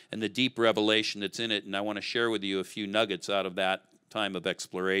 32 and the deep revelation that's in it, and I want to share with you a few nuggets out of that time of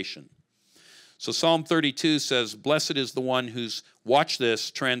exploration. So Psalm 32 says, blessed is the one whose, watch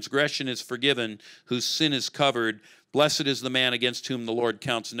this, transgression is forgiven, whose sin is covered. Blessed is the man against whom the Lord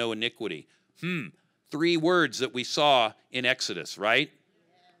counts no iniquity. 3 words that we saw in Exodus, right?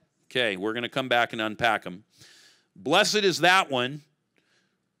 Okay, we're going to come back and unpack them. Blessed is that one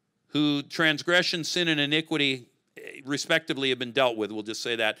who transgression, sin, and iniquity respectively have been dealt with. We'll just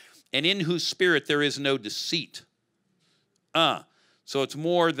say that. And in whose spirit there is no deceit. So it's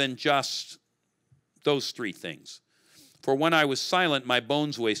more than just those 3 things. For when I was silent, my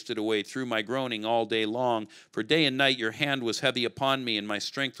bones wasted away through my groaning all day long. For day and night your hand was heavy upon me, and my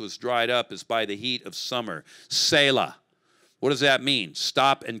strength was dried up as by the heat of summer. Selah. What does that mean?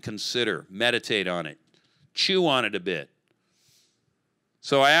 Stop and consider. Meditate on it. Chew on it a bit.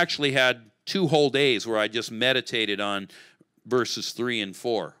 So I actually had 2 whole days where I just meditated on verses 3 and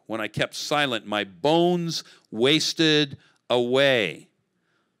 4. When I kept silent, my bones wasted away.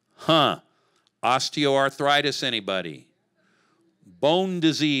 Osteoarthritis, anybody? Bone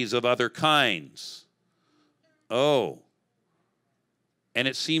disease of other kinds. Oh. And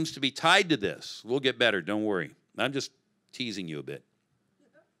it seems to be tied to this. We'll get better, don't worry. I'm just teasing you a bit.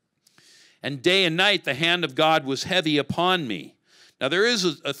 And day and night the hand of God was heavy upon me. Now there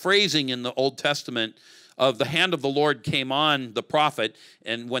is a phrasing in the Old Testament of the hand of the Lord came on the prophet,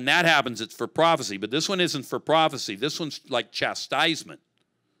 and when that happens it's for prophecy. But this one isn't for prophecy. This one's like chastisement.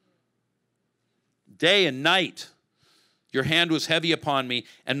 Day and night your hand was heavy upon me,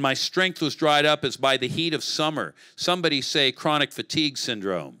 and my strength was dried up as by the heat of summer. Somebody say chronic fatigue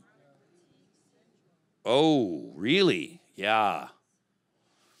syndrome. Oh, really? Yeah.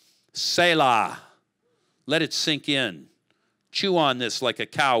 Selah. Let it sink in. Chew on this like a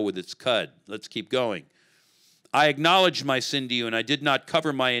cow with its cud. Let's keep going. I acknowledged my sin to you, and I did not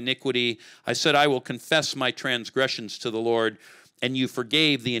cover my iniquity. I said, I will confess my transgressions to the Lord, and you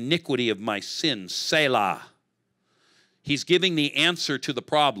forgave the iniquity of my sins. Selah. He's giving the answer to the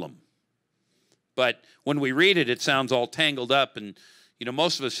problem. But when we read it, it sounds all tangled up, and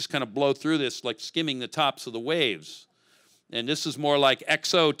most of us just kind of blow through this like skimming the tops of the waves. And this is more like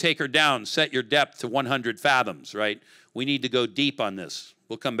XO, take her down, set your depth to 100 fathoms, right? We need to go deep on this.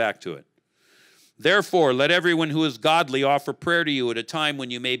 We'll come back to it. Therefore, let everyone who is godly offer prayer to you at a time when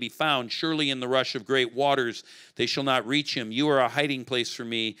you may be found. Surely in the rush of great waters they shall not reach him. You are a hiding place for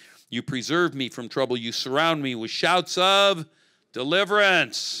me. You preserve me from trouble. You surround me with shouts of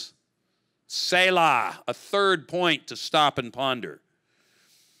deliverance. Selah, a third point to stop and ponder.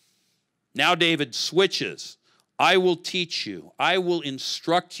 Now David switches. I will teach you. I will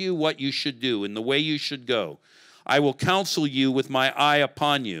instruct you what you should do and the way you should go. I will counsel you with my eye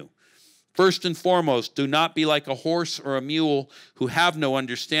upon you. First and foremost, do not be like a horse or a mule who have no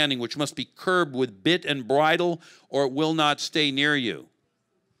understanding, which must be curbed with bit and bridle, or it will not stay near you.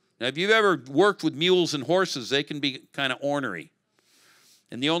 Now, if you've ever worked with mules and horses, they can be kind of ornery.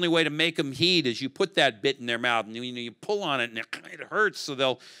 And the only way to make them heed is you put that bit in their mouth, and you pull on it, and it hurts, so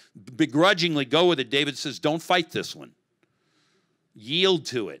they'll begrudgingly go with it. David says, don't fight this one. Yield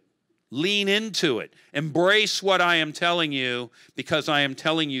to it. Lean into it. Embrace what I am telling you, because I am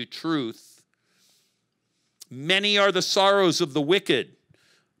telling you truth. Many are the sorrows of the wicked,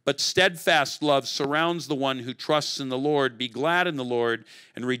 but steadfast love surrounds the one who trusts in the Lord. Be glad in the Lord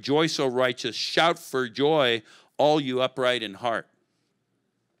and rejoice, O righteous. Shout for joy, all you upright in heart.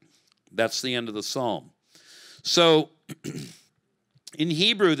 That's the end of the psalm. So in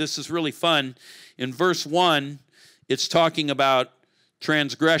Hebrew, this is really fun. In verse 1, it's talking about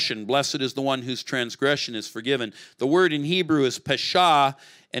transgression. Blessed is the one whose transgression is forgiven. The word in Hebrew is pesha,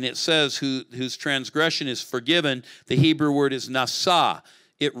 and it says whose transgression is forgiven. The Hebrew word is nasa.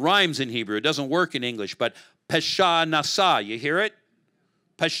 It rhymes in Hebrew. It doesn't work in English, but pesha nasa. You hear it?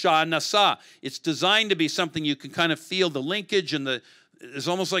 Pesha nasa. It's designed to be something you can kind of feel the linkage, and it's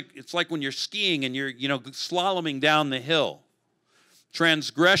almost like it's like when you're skiing and you're slaloming down the hill.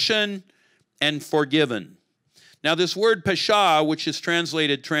 Transgression and forgiven. Now, this word pesha, which is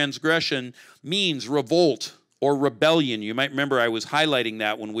translated transgression, means revolt or rebellion. You might remember I was highlighting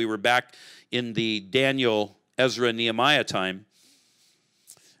that when we were back in the Daniel, Ezra, Nehemiah time.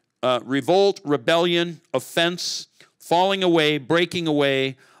 Revolt, rebellion, offense, falling away, breaking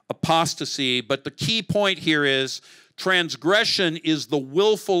away, apostasy. But the key point here is transgression is the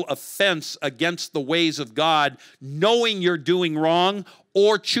willful offense against the ways of God, knowing you're doing wrong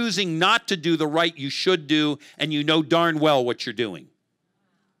or choosing not to do the right you should do, and you know darn well what you're doing.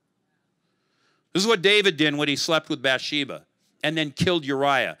 This is what David did when he slept with Bathsheba and then killed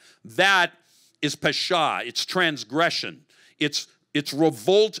Uriah. That is pesha. It's transgression. It's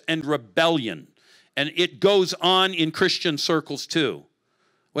revolt and rebellion. And it goes on in Christian circles too.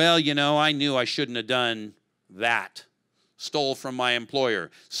 Well, I knew I shouldn't have done that. Stole from my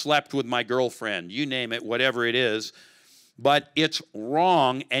employer, slept with my girlfriend, you name it, whatever it is. But it's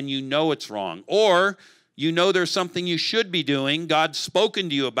wrong, and you know it's wrong. Or there's something you should be doing. God's spoken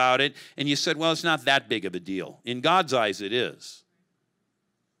to you about it, and you said, well, it's not that big of a deal. In God's eyes, it is.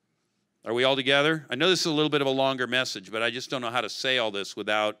 Are we all together? I know this is a little bit of a longer message, but I just don't know how to say all this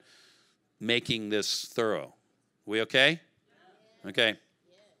without making this thorough. We okay? Okay.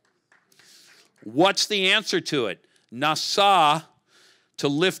 What's the answer to it? Nasa, to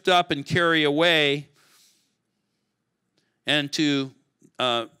lift up and carry away, and to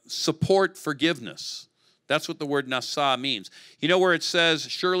support forgiveness. That's what the word nasa means. You know where it says,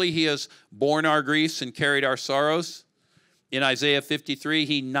 surely he has borne our griefs and carried our sorrows? In Isaiah 53,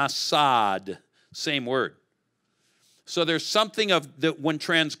 he nasad, same word. So there's something of that when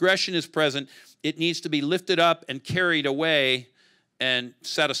transgression is present, it needs to be lifted up and carried away and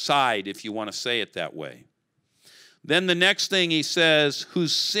set aside, if you want to say it that way. Then the next thing he says,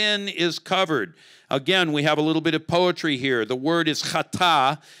 whose sin is covered. Again, we have a little bit of poetry here. The word is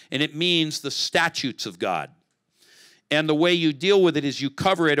chata, and it means the statutes of God. And the way you deal with it is you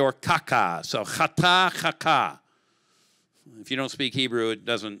cover it, or kaka. So chata, chaka. If you don't speak Hebrew, it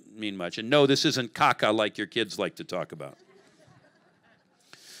doesn't mean much. And no, this isn't kaka like your kids like to talk about.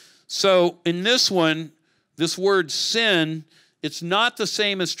 So in this one, this word sin, it's not the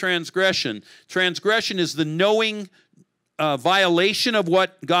same as transgression. Transgression is the knowing violation of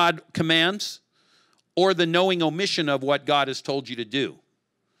what God commands, or the knowing omission of what God has told you to do.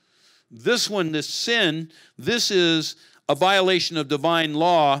 This one, this sin, this is a violation of divine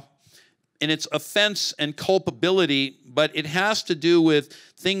law, and it's offense and culpability, but it has to do with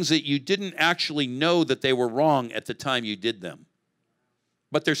things that you didn't actually know that they were wrong at the time you did them.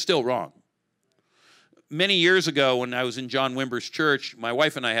 But they're still wrong. Many years ago, when I was in John Wimber's church, my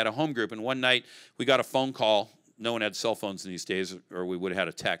wife and I had a home group, and one night we got a phone call. no one had cell phones in these days, or we would have had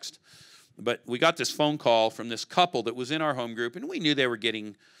a text. But we got this phone call from this couple that was in our home group, and we knew they were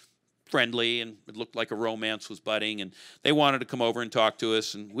getting friendly, and it looked like a romance was budding, and they wanted to come over and talk to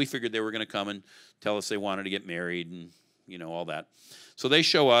us, and we figured they were going to come and tell us they wanted to get married and, you know, all that. So they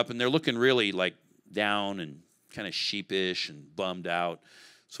show up, and they're looking really, like, down and kind of sheepish and bummed out.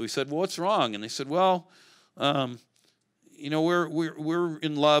 So we said, well, what's wrong? And they said, well, you know, we're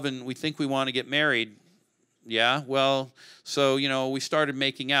in love, and we think we want to get married. Yeah, well, so, you know, we started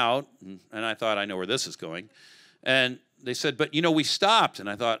making out, and I thought, I know where this is going. And they said, but, you know, we stopped. And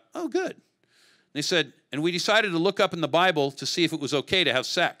I thought, oh, good. They said, and we decided to look up in the Bible to see if it was okay to have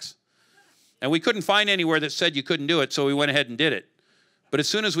sex. And we couldn't find anywhere that said you couldn't do it, so we went ahead and did it. But as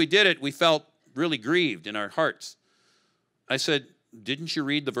soon as we did it, we felt really grieved in our hearts. I said, didn't you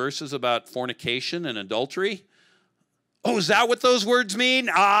read the verses about fornication and adultery? Oh, is that what those words mean?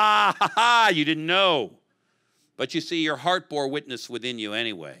 Ah, ha, ha, you didn't know. But you see, your heart bore witness within you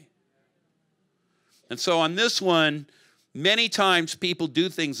anyway. And so on this one, many times people do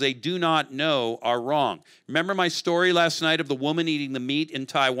things they do not know are wrong. Remember my story last night of the woman eating the meat in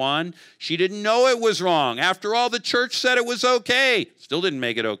Taiwan? She didn't know it was wrong. After all, the church said it was okay. Still didn't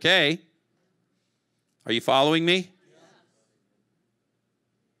make it okay. Are you following me?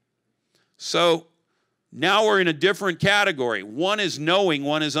 So now we're in a different category. One is knowing,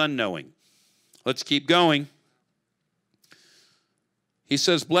 one is unknowing. Let's keep going. He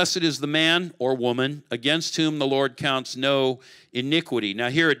says, blessed is the man or woman against whom the Lord counts no iniquity. Now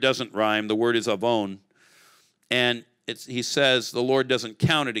here it doesn't rhyme. The word is avon. And he says the Lord doesn't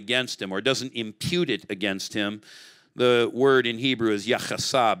count it against him or doesn't impute it against him. The word in Hebrew is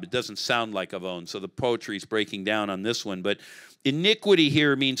yachasab. It doesn't sound like avon, so the poetry is breaking down on this one. But iniquity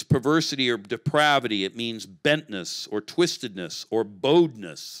here means perversity or depravity. It means bentness or twistedness or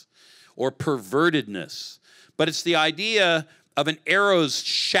bowedness or pervertedness. But it's the idea of an arrow's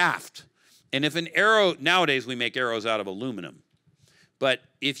shaft. And if an arrow, nowadays we make arrows out of aluminum. But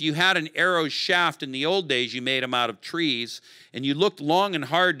if you had an arrow's shaft in the old days, you made them out of trees, and you looked long and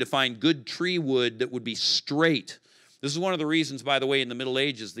hard to find good tree wood that would be straight. This is one of the reasons, by the way, in the Middle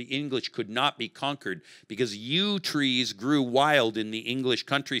Ages, the English could not be conquered, because yew trees grew wild in the English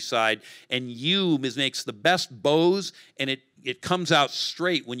countryside, and yew makes the best bows, and it comes out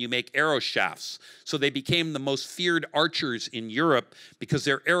straight when you make arrow shafts. So they became the most feared archers in Europe because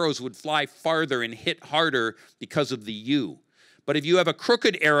their arrows would fly farther and hit harder because of the yew. But if you have a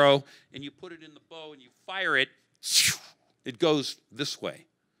crooked arrow and you put it in the bow and you fire it, it goes this way.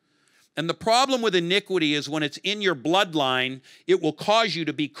 And the problem with iniquity is when it's in your bloodline, it will cause you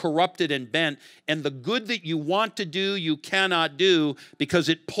to be corrupted and bent. And the good that you want to do, you cannot do because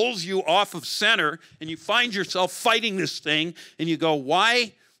it pulls you off of center and you find yourself fighting this thing and you go,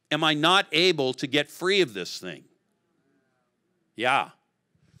 why am I not able to get free of this thing? Yeah.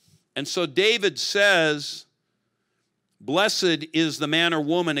 And so David says, blessed is the man or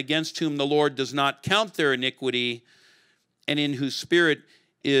woman against whom the Lord does not count their iniquity and in whose spirit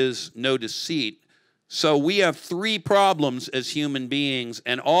is no deceit. So we have three problems as human beings,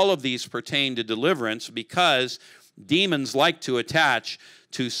 and all of these pertain to deliverance because demons like to attach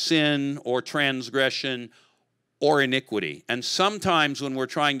to sin or transgression or iniquity. And sometimes when we're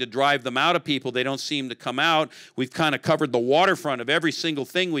trying to drive them out of people, they don't seem to come out. We've kind of covered the waterfront of every single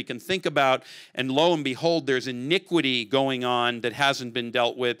thing we can think about, and lo and behold, there's iniquity going on that hasn't been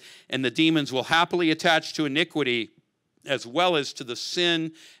dealt with, and the demons will happily attach to iniquity as well as to the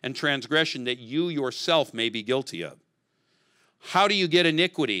sin and transgression that you yourself may be guilty of. How do you get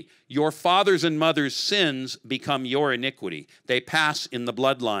iniquity? Your father's and mother's sins become your iniquity. They pass in the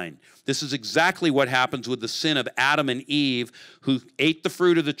bloodline. This is exactly what happens with the sin of Adam and Eve, who ate the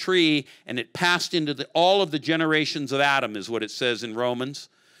fruit of the tree, and it passed into all of the generations of Adam, is what it says in Romans.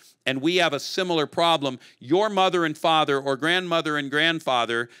 And we have a similar problem. Your mother and father or grandmother and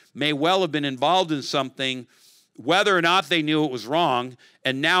grandfather may well have been involved in something, whether or not they knew it was wrong,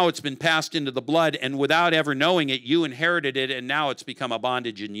 and now it's been passed into the blood, and without ever knowing it, you inherited it, and now it's become a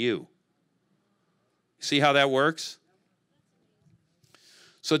bondage in you. See how that works?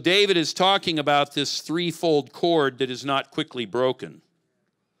 So David is talking about this threefold cord that is not quickly broken,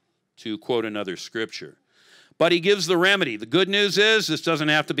 to quote another scripture. But he gives the remedy. The good news is this doesn't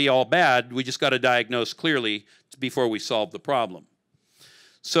have to be all bad. We just got to diagnose clearly before we solve the problem.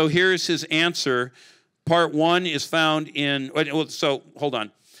 So here's his answer. Part one is found in, so hold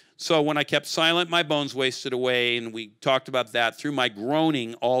on. So when I kept silent, my bones wasted away, and we talked about that through my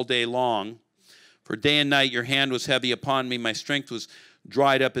groaning all day long. For day and night your hand was heavy upon me. My strength was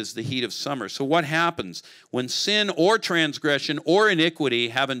dried up as the heat of summer. So what happens? When sin or transgression or iniquity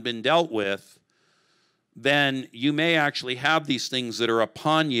haven't been dealt with, then you may actually have these things that are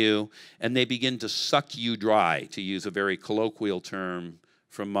upon you, and they begin to suck you dry, to use a very colloquial term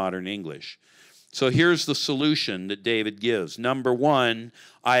from modern English. So here's the solution that David gives. Number one,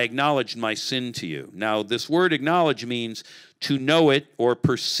 I acknowledged my sin to you. Now, this word acknowledge means to know it or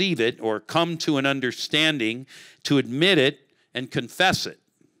perceive it or come to an understanding, to admit it and confess it.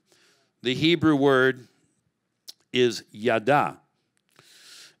 The Hebrew word is yada.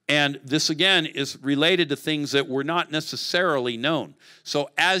 And this, again, is related to things that were not necessarily known. So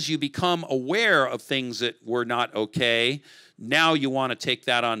as you become aware of things that were not okay, now you want to take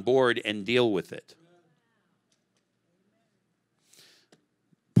that on board and deal with it.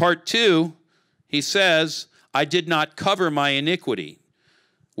 Part 2, he says, I did not cover my iniquity.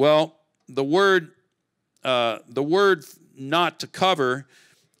 Well, the word not to cover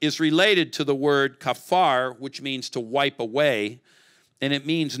is related to the word kafar, which means to wipe away, and it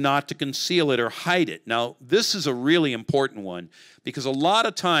means not to conceal it or hide it. Now, this is a really important one because a lot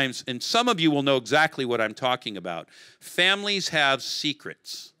of times, and some of you will know exactly what I'm talking about, families have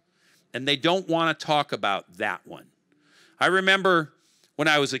secrets, and they don't want to talk about that one. I remember when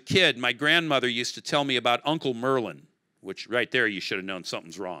I was a kid, my grandmother used to tell me about Uncle Merlin, which right there you should have known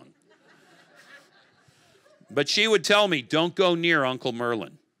something's wrong. But she would tell me, don't go near Uncle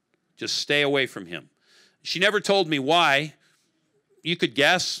Merlin. Just stay away from him. She never told me why. You could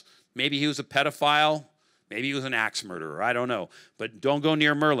guess. Maybe he was a pedophile. Maybe he was an axe murderer. I don't know. But don't go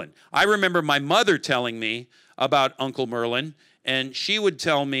near Merlin. I remember my mother telling me about Uncle Merlin, and she would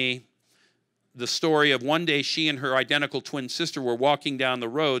tell me the story of one day she and her identical twin sister were walking down the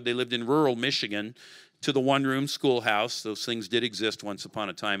road. They lived in rural Michigan, to the one-room schoolhouse. Those things did exist once upon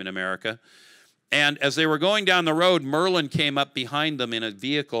a time in America. And as they were going down the road, Merlin came up behind them in a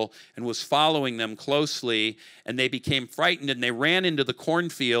vehicle and was following them closely, and they became frightened, and they ran into the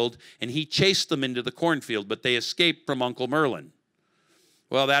cornfield, and he chased them into the cornfield, but they escaped from Uncle Merlin.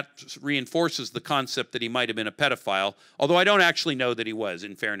 Well, that reinforces the concept that he might have been a pedophile, although I don't actually know that he was,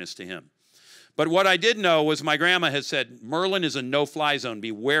 in fairness to him. But what I did know was my grandma has said, Merlin is a no-fly zone,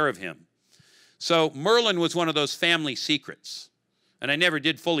 beware of him. So Merlin was one of those family secrets. And I never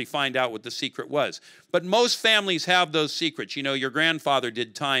did fully find out what the secret was. But most families have those secrets. You know, your grandfather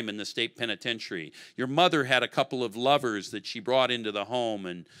did time in the state penitentiary. Your mother had a couple of lovers that she brought into the home,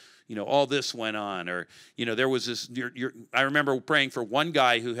 and, you know, all this went on. Or, you know, there was this, I remember praying for one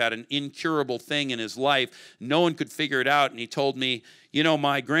guy who had an incurable thing in his life. No one could figure it out. And he told me, you know,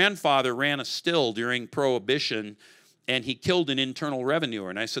 my grandfather ran a still during Prohibition, and he killed an internal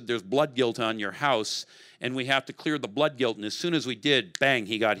revenuer. And I said, there's blood guilt on your house, and we have to clear the blood guilt. And as soon as we did, bang,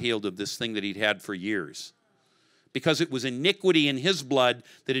 he got healed of this thing that he'd had for years. Because it was iniquity in his blood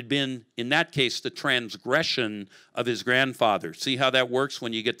that had been, in that case, the transgression of his grandfather. See how that works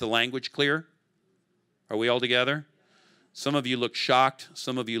when you get the language clear? Are we all together? Some of you look shocked.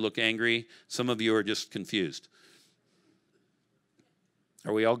 Some of you look angry. Some of you are just confused.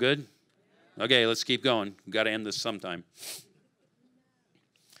 Are we all good? Okay, let's keep going. We've got to end this sometime.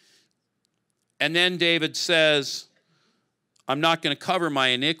 And then David says, I'm not going to cover my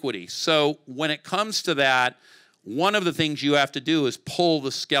iniquity. So when it comes to that, one of the things you have to do is pull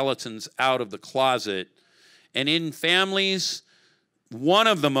the skeletons out of the closet. And in families, one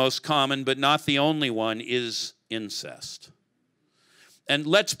of the most common, but not the only one, is incest. And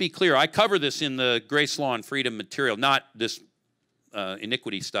let's be clear, I cover this in the Grace, Law, and Freedom material, not this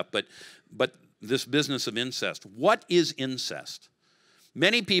iniquity stuff, but this business of incest. What is incest?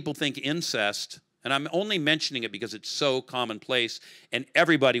 Many people think incest, and I'm only mentioning it because it's so commonplace, and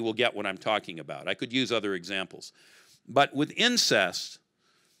everybody will get what I'm talking about. I could use other examples. But with incest,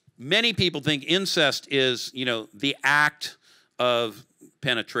 many people think incest is, you know, the act of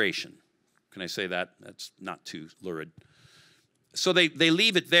penetration. Can I say that? That's not too lurid. So they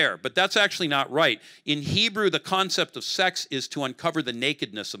leave it there, but that's actually not right. In Hebrew, the concept of sex is to uncover the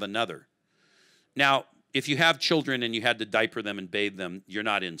nakedness of another. Now, if you have children and you had to diaper them and bathe them, you're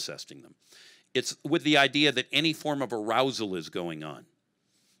not incesting them. It's with the idea that any form of arousal is going on.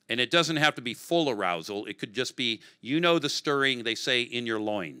 And it doesn't have to be full arousal. It could just be, you know the stirring, they say, in your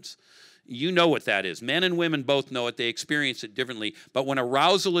loins. You know what that is. Men and women both know it. They experience it differently. But when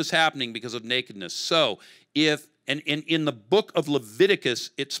arousal is happening because of nakedness, so if, and in the book of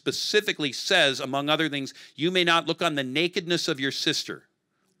Leviticus, it specifically says, among other things, you may not look on the nakedness of your sister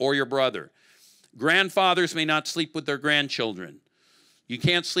or your brother. Grandfathers may not sleep with their grandchildren. You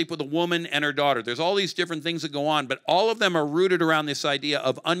can't sleep with a woman and her daughter. There's all these different things that go on, but all of them are rooted around this idea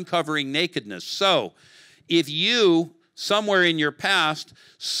of uncovering nakedness. So if you, somewhere in your past,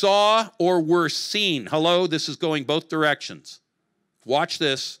 saw or were seen, hello, this is going both directions. Watch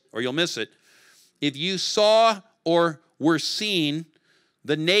this or you'll miss it. if you saw or were seen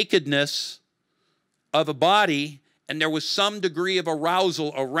the nakedness of a body and there was some degree of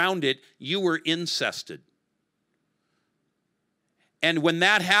arousal around it, you were incested. And when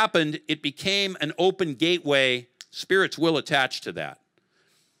that happened, it became an open gateway. Spirits will attach to that.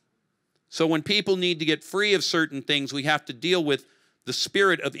 So when people need to get free of certain things, we have to deal with the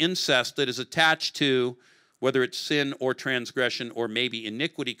spirit of incest that is attached to whether it's sin or transgression or maybe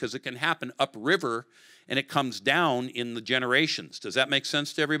iniquity, because it can happen upriver and it comes down in the generations. Does that make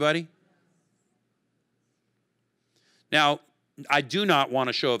sense to everybody? Now, I do not want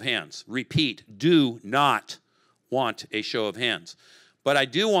a show of hands. Repeat, do not want a show of hands. But I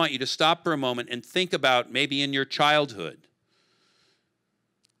do want you to stop for a moment and think about maybe in your childhood,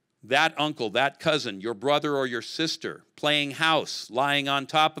 that uncle, that cousin, your brother or your sister playing house, lying on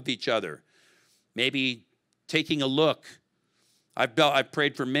top of each other, maybe taking a look. I've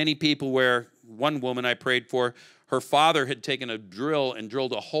prayed for many people where one woman I prayed for, her father had taken a drill and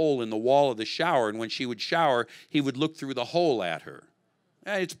drilled a hole in the wall of the shower, and when she would shower, he would look through the hole at her.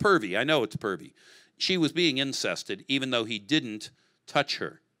 It's pervy. I know it's pervy. She was being incested, even though he didn't touch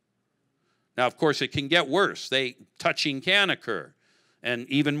her. Now, of course, it can get worse. Touching can occur, and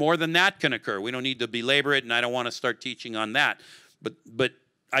even more than that can occur. We don't need to belabor it, and I don't want to start teaching on that. But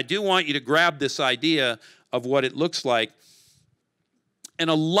I do want you to grab this idea of what it looks like. And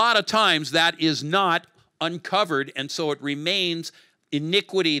a lot of times that is not uncovered, and so it remains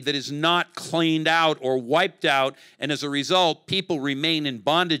iniquity that is not cleaned out or wiped out, and as a result, people remain in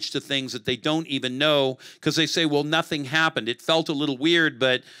bondage to things that they don't even know because they say, well, nothing happened. It felt a little weird,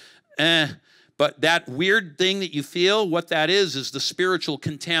 but that weird thing that you feel, what that is the spiritual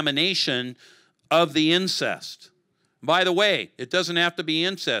contamination of the incest. By the way, it doesn't have to be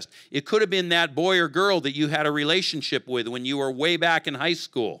incest. It could have been that boy or girl that you had a relationship with when you were way back in high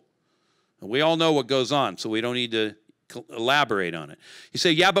school. And we all know what goes on, so we don't need to elaborate on it. You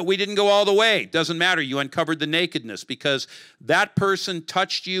say, yeah, but we didn't go all the way. Doesn't matter. You uncovered the nakedness because that person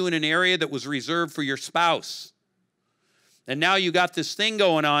touched you in an area that was reserved for your spouse. And now you got this thing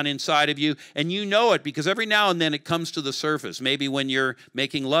going on inside of you, and you know it because every now and then it comes to the surface, maybe when you're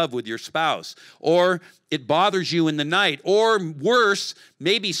making love with your spouse, or it bothers you in the night, or worse,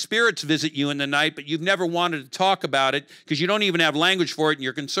 maybe spirits visit you in the night, but you've never wanted to talk about it because you don't even have language for it, and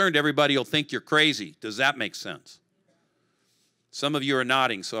you're concerned everybody will think you're crazy. Does that make sense? Some of you are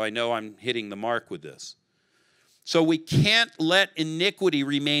nodding, so I know I'm hitting the mark with this. So we can't let iniquity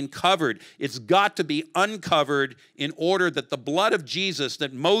remain covered. It's got to be uncovered in order that the blood of Jesus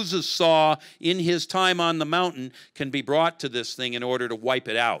that Moses saw in his time on the mountain can be brought to this thing in order to wipe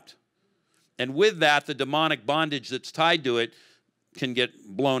it out. And with that, the demonic bondage that's tied to it can get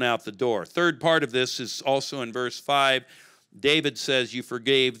blown out the door. Third part of this is also in verse 5. David says,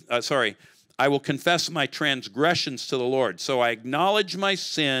 I will confess my transgressions to the Lord. So I acknowledge my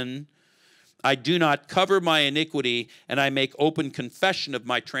sin, I do not cover my iniquity, and I make open confession of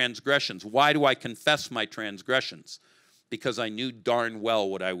my transgressions. Why do I confess my transgressions? Because I knew darn well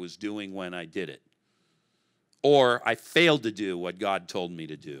what I was doing when I did it. Or I failed to do what God told me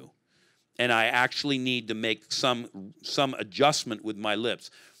to do. And I actually need to make some adjustment with my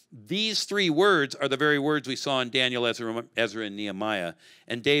lips. These three words are the very words we saw in Daniel, Ezra, and Nehemiah.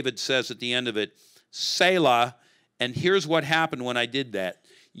 And David says at the end of it, Selah, and here's what happened when I did that.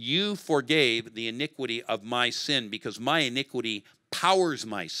 You forgave the iniquity of my sin because my iniquity powers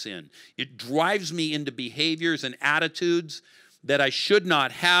my sin. It drives me into behaviors and attitudes that I should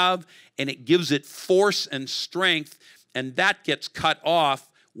not have, and it gives it force and strength, and that gets cut off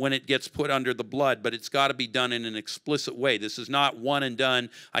when it gets put under the blood, but it's got to be done in an explicit way. This is not one and done.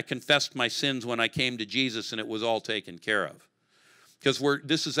 I confessed my sins when I came to Jesus, and it was all taken care of. Because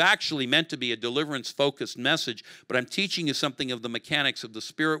this is actually meant to be a deliverance-focused message, but I'm teaching you something of the mechanics of the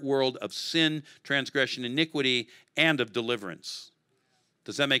spirit world, of sin, transgression, iniquity, and of deliverance.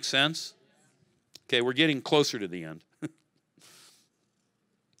 Does that make sense? Okay, we're getting closer to the end.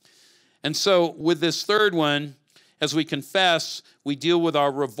 And so with this third one, as we confess, we deal with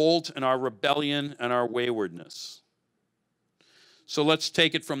our revolt and our rebellion and our waywardness. So let's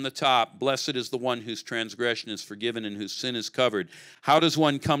take it from the top. Blessed is the one whose transgression is forgiven and whose sin is covered. How does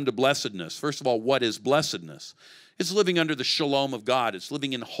one come to blessedness? First of all, what is blessedness? It's living under the shalom of God. It's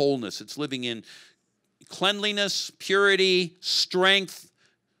living in wholeness. It's living in cleanliness, purity, strength.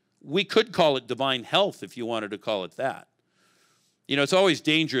 We could call it divine health if you wanted to call it that. You know, it's always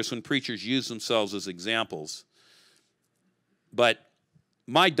dangerous when preachers use themselves as examples. But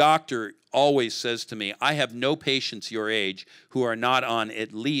my doctor always says to me, I have no patients your age who are not on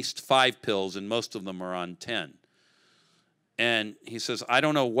at least 5 pills, and most of them are on 10. And he says, I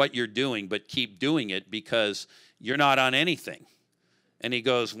don't know what you're doing, but keep doing it because you're not on anything. And he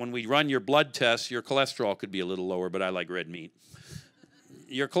goes, when we run your blood tests, your cholesterol could be a little lower, but I like red meat.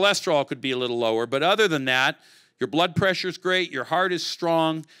 Your cholesterol could be a little lower, but other than that, your blood pressure is great, your heart is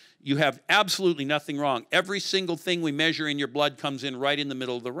strong, you have absolutely nothing wrong. Every single thing we measure in your blood comes in right in the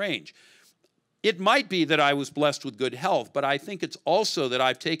middle of the range. It might be that I was blessed with good health, but I think it's also that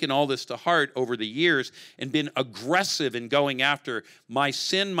I've taken all this to heart over the years and been aggressive in going after my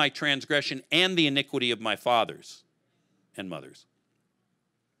sin, my transgression, and the iniquity of my fathers and mothers.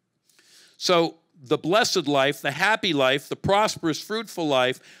 So the blessed life, the happy life, the prosperous, fruitful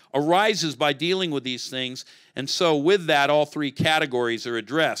life arises by dealing with these things. And so with that, all three categories are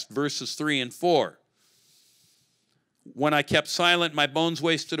addressed, verses 3 and 4. When I kept silent, my bones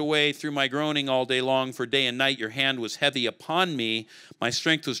wasted away through my groaning all day long, for day and night your hand was heavy upon me. My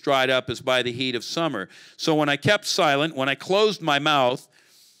strength was dried up as by the heat of summer. So when I kept silent, when I closed my mouth,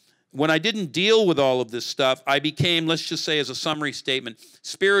 when I didn't deal with all of this stuff, I became, let's just say as a summary statement,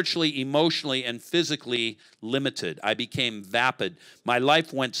 spiritually, emotionally, and physically limited. I became vapid. My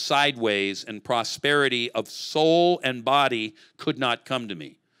life went sideways, and prosperity of soul and body could not come to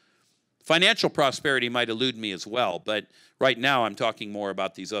me. Financial prosperity might elude me as well, but right now I'm talking more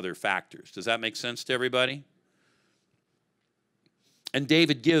about these other factors. Does that make sense to everybody? And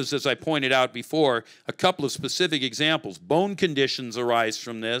David gives, as I pointed out before, a couple of specific examples. Bone conditions arise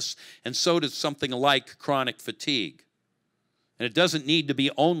from this, and so does something like chronic fatigue. And it doesn't need to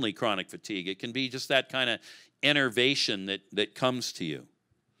be only chronic fatigue. It can be just that kind of enervation that comes to you.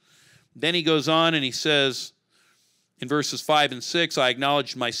 Then he goes on and he says, in verses 5 and 6, I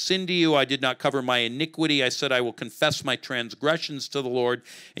acknowledged my sin to you. I did not cover my iniquity. I said, I will confess my transgressions to the Lord,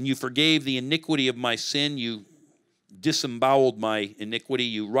 and you forgave the iniquity of my sin. You disemboweled my iniquity.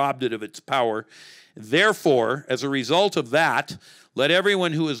 You robbed it of its power. Therefore, as a result of that, let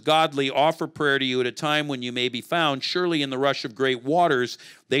everyone who is godly offer prayer to you at a time when you may be found. Surely in the rush of great waters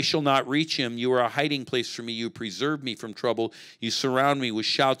they shall not reach him. You are a hiding place for me. You preserve me from trouble. You surround me with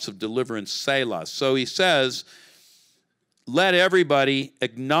shouts of deliverance. Selah. So he says, let everybody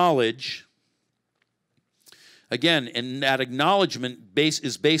acknowledge. Again, and that acknowledgement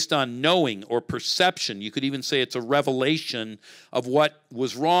is based on knowing or perception. You could even say it's a revelation of what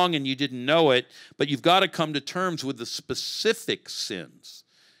was wrong and you didn't know it, but you've got to come to terms with the specific sins.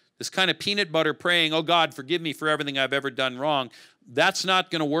 This kind of peanut butter praying, oh God, forgive me for everything I've ever done wrong, that's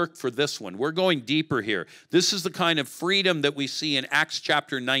not going to work for this one. We're going deeper here. This is the kind of freedom that we see in Acts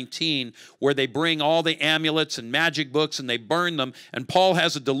chapter 19, where they bring all the amulets and magic books and they burn them, and Paul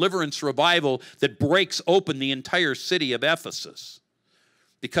has a deliverance revival that breaks open the entire city of Ephesus.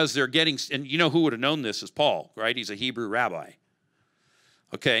 Because they're getting, and you know who would have known this is Paul, right? He's a Hebrew rabbi.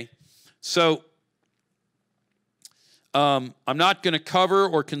 Okay, so I'm not going to cover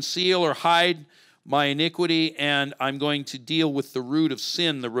or conceal or hide my iniquity, and I'm going to deal with the root of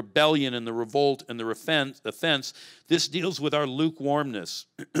sin, the rebellion and the revolt and the offense. This deals with our lukewarmness.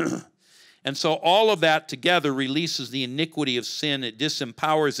 And so all of that together releases the iniquity of sin. It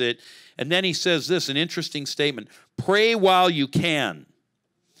disempowers it. And then he says this, an interesting statement, pray while you can.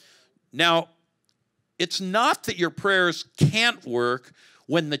 Now, it's not that your prayers can't work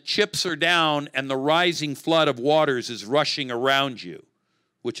when the chips are down and the rising flood of waters is rushing around you,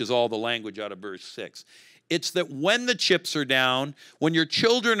 which is all the language out of verse 6. It's that when the chips are down, when your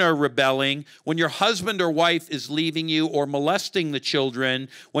children are rebelling, when your husband or wife is leaving you or molesting the children,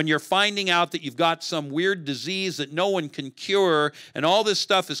 when you're finding out that you've got some weird disease that no one can cure, and all this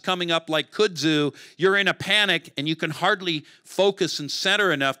stuff is coming up like kudzu, you're in a panic and you can hardly focus and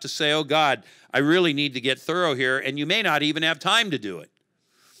center enough to say, oh God, I really need to get thorough here, and you may not even have time to do it.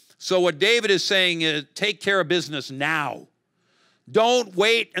 So what David is saying is take care of business now. Don't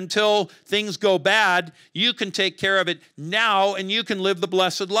wait until things go bad. You can take care of it now, and you can live the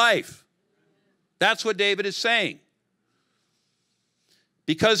blessed life. That's what David is saying.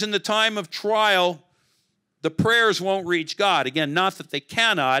 Because in the time of trial, the prayers won't reach God. Again, not that they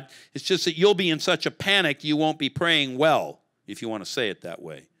cannot. It's just that you'll be in such a panic you won't be praying well, if you want to say it that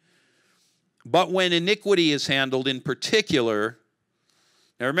way. But when iniquity is handled in particular,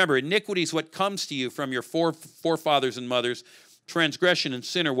 now remember, iniquity is what comes to you from your forefathers and mothers. Transgression and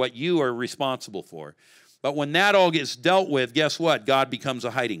sin are what you are responsible for. But when that all gets dealt with, guess what? God becomes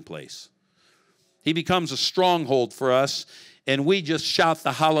a hiding place. He becomes a stronghold for us, and we just shout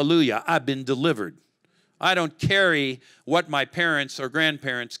the hallelujah. I've been delivered. I don't carry what my parents or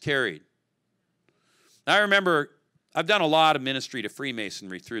grandparents carried. I remember I've done a lot of ministry to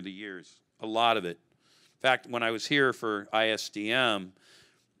Freemasonry through the years, a lot of it. In fact, when I was here for ISDM,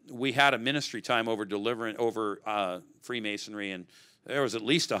 we had a ministry time over Freemasonry, and there was at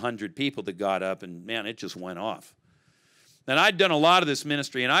least 100 people that got up, and man, it just went off. And I'd done a lot of this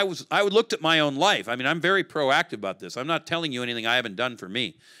ministry, and I would looked at my own life. I mean, I'm very proactive about this. I'm not telling you anything I haven't done for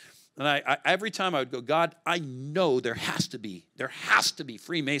me. And I every time I would go, God, I know there has to be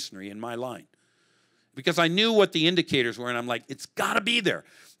Freemasonry in my line. Because I knew what the indicators were, and I'm like, it's got to be there.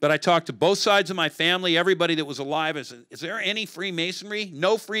 But I talked to both sides of my family, everybody that was alive. I said, is there any Freemasonry?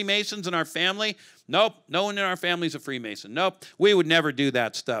 No Freemasons in our family? Nope, no one in our family is a Freemason. Nope, we would never do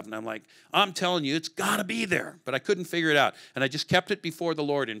that stuff. And I'm like, I'm telling you, it's got to be there. But I couldn't figure it out. And I just kept it before the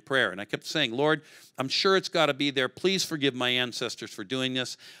Lord in prayer. And I kept saying, Lord, I'm sure it's got to be there. Please forgive my ancestors for doing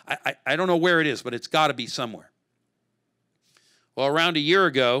this. I don't know where it is, but it's got to be somewhere. Well, around a year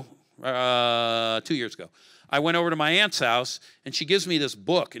ago, 2 years ago, I went over to my aunt's house, and she gives me this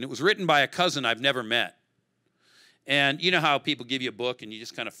book, and it was written by a cousin I've never met. And you know how people give you a book, and you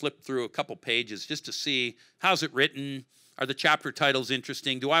just kind of flip through a couple pages just to see, how's it written? Are the chapter titles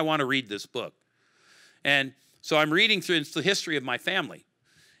interesting? Do I want to read this book? And so I'm reading through, it's the history of my family.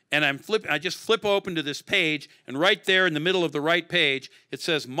 And I just flip open to this page, and right there in the middle of the right page, it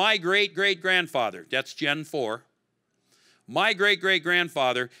says, my great-great-grandfather, that's Gen 4, my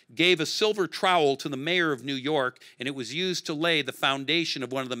great-great-grandfather gave a silver trowel to the mayor of New York, and it was used to lay the foundation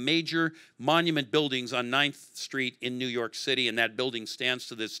of one of the major monument buildings on 9th Street in New York City, and that building stands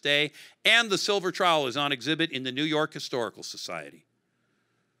to this day. And the silver trowel is on exhibit in the New York Historical Society.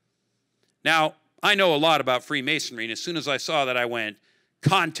 Now, I know a lot about Freemasonry, and as soon as I saw that, I went,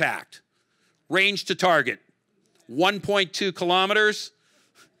 contact, range to target, 1.2 kilometers,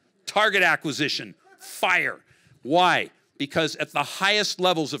 target acquisition, fire. Why? Because at the highest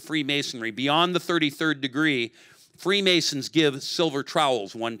levels of Freemasonry, beyond the 33rd degree, Freemasons give silver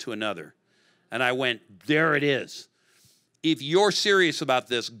trowels one to another. And I went, there it is. If you're serious about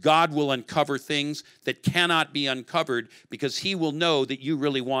this, God will uncover things that cannot be uncovered because he will know that you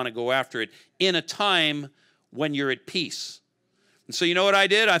really want to go after it in a time when you're at peace. And so you know what I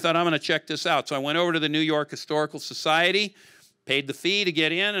did? I thought, I'm going to check this out. So I went over to the New York Historical Society, paid the fee to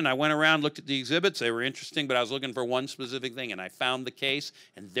get in, and I went around, looked at the exhibits. They were interesting, but I was looking for one specific thing, and I found the case,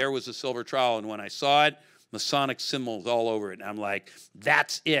 and there was a silver trowel. And when I saw it, Masonic symbols all over it. And I'm like,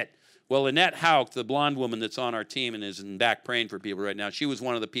 that's it. Well, Annette Hauk, the blonde woman that's on our team and is in back praying for people right now, she was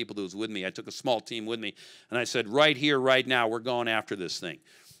one of the people that was with me. I took a small team with me, and I said, right here, right now, we're going after this thing.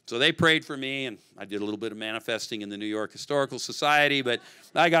 So they prayed for me, and I did a little bit of manifesting in the New York Historical Society, but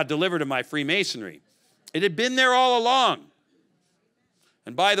I got delivered of my Freemasonry. It had been there all along.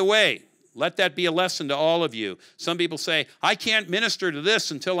 And by the way, let that be a lesson to all of you. Some people say, I can't minister to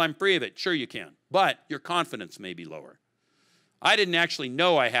this until I'm free of it. Sure you can, but your confidence may be lower. I didn't actually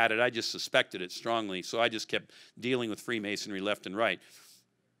know I had it. I just suspected it strongly, so I just kept dealing with Freemasonry left and right.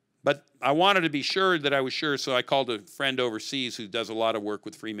 But I wanted to be sure that I was sure, so I called a friend overseas who does a lot of work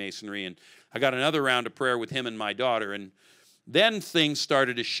with Freemasonry, and I got another round of prayer with him and my daughter, and then things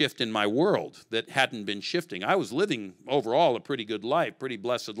started to shift in my world that hadn't been shifting. I was living overall a pretty good life, pretty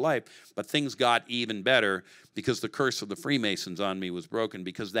blessed life, but things got even better because the curse of the Freemasons on me was broken,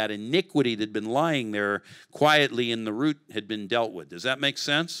 because that iniquity that had been lying there quietly in the root had been dealt with. Does that make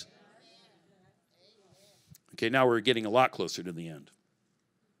sense? Okay, now we're getting a lot closer to the end.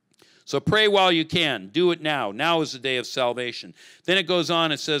 So pray while you can. Do it now. Now is the day of salvation. Then it goes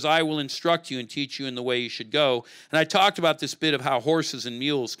on, it says, I will instruct you and teach you in the way you should go. And I talked about this bit of how horses and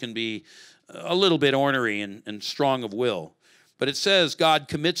mules can be a little bit ornery and strong of will. But it says God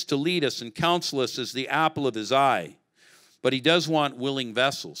commits to lead us and counsel us as the apple of his eye. But he does want willing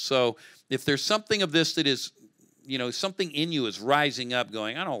vessels. So if there's something of this that is, something in you is rising up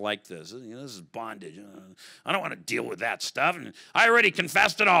going, I don't like this. This is bondage. I don't want to deal with that stuff. And I already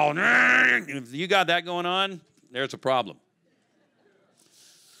confessed it all. If you got that going on, there's a problem.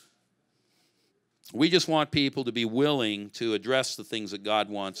 We just want people to be willing to address the things that God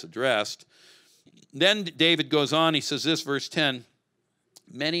wants addressed. Then David goes on, he says this, verse 10,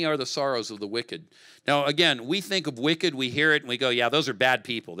 many are the sorrows of the wicked. Now, again, we think of wicked, we hear it, and we go, yeah, those are bad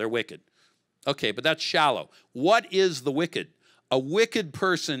people. They're wicked. Okay, but that's shallow. What is the wicked? A wicked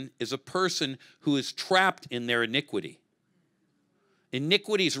person is a person who is trapped in their iniquity.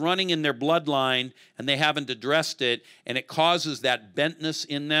 Iniquity is running in their bloodline, and they haven't addressed it, and it causes that bentness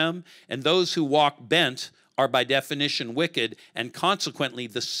in them. And those who walk bent are by definition wicked, and consequently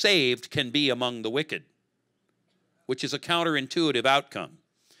the saved can be among the wicked, which is a counterintuitive outcome.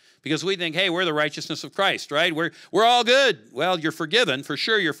 Because we think, hey, we're the righteousness of Christ, right? We're all good. Well, you're forgiven. For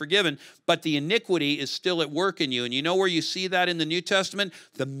sure you're forgiven. But the iniquity is still at work in you. And you know where you see that in the New Testament?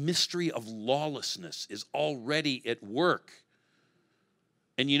 The mystery of lawlessness is already at work.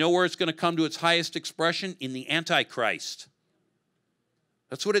 And you know where it's going to come to its highest expression? In the Antichrist.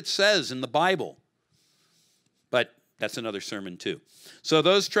 That's what it says in the Bible. But that's another sermon too. So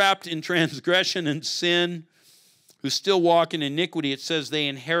those trapped in transgression and sin, who still walk in iniquity, it says they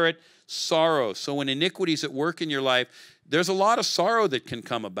inherit sorrow. So when iniquity is at work in your life, there's a lot of sorrow that can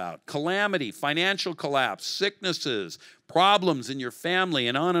come about. Calamity, financial collapse, sicknesses, problems in your family,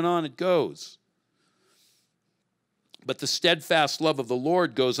 and on it goes. But the steadfast love of the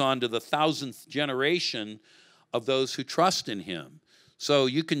Lord goes on to the 1,000th generation of those who trust in him. So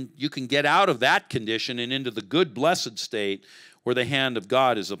you can get out of that condition and into the good, blessed state where the hand of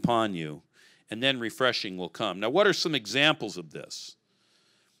God is upon you, and then refreshing will come. Now, what are some examples of this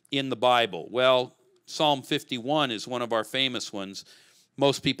in the Bible? Well, Psalm 51 is one of our famous ones.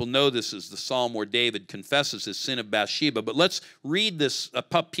 Most people know this is the psalm where David confesses his sin of Bathsheba. But let's read this, a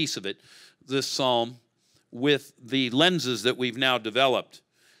piece of it, this psalm, with the lenses that we've now developed.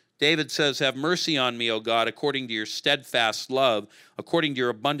 David says, have mercy on me, O God, according to your steadfast love, according to your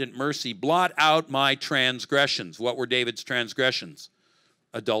abundant mercy, blot out my transgressions. What were David's transgressions?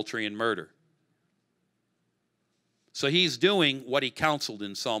 Adultery and murder. So he's doing what he counseled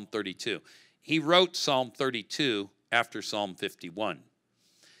in Psalm 32. He wrote Psalm 32 after Psalm 51.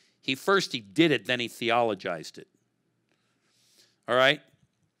 He did it, then he theologized it. All right?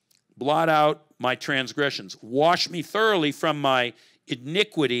 Blot out my transgressions. Wash me thoroughly from my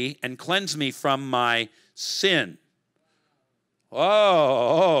iniquity and cleanse me from my sin.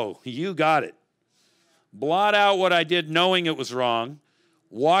 Oh, you got it. Blot out what I did knowing it was wrong.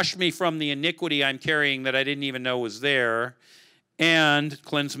 Wash me from the iniquity I'm carrying that I didn't even know was there. And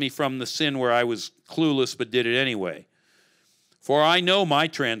cleanse me from the sin where I was clueless but did it anyway. For I know my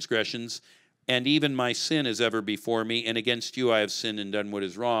transgressions, and even my sin is ever before me, and against you I have sinned and done what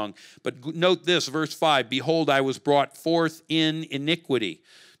is wrong. But note this, verse 5, behold, I was brought forth in iniquity.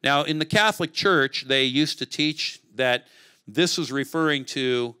 Now, in the Catholic Church, they used to teach that this was referring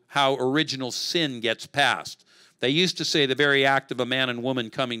to how original sin gets passed. They used to say the very act of a man and woman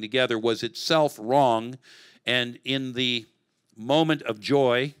coming together was itself wrong, and in the moment of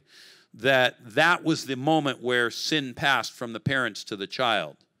joy, that was the moment where sin passed from the parents to the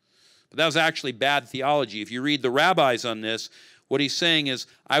child. But that was actually bad theology. If you read the rabbis on this, what he's saying is,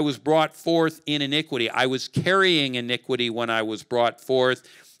 I was brought forth in iniquity. I was carrying iniquity when I was brought forth,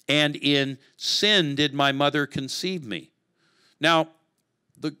 and in sin did my mother conceive me. Now,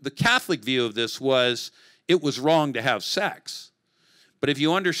 the Catholic view of this was, it was wrong to have sex. But if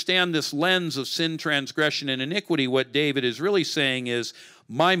you understand this lens of sin, transgression, and iniquity, what David is really saying is,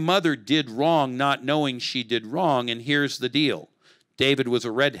 my mother did wrong not knowing she did wrong, and here's the deal. David was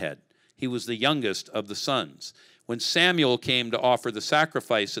a redhead. He was the youngest of the sons. When Samuel came to offer the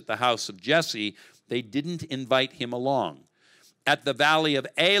sacrifice at the house of Jesse, they didn't invite him along. At the valley of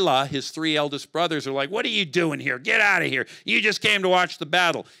Elah, his 3 eldest brothers are like, what are you doing here? Get out of here. You just came to watch the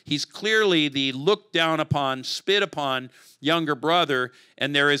battle. He's clearly the looked down upon, spit upon younger brother,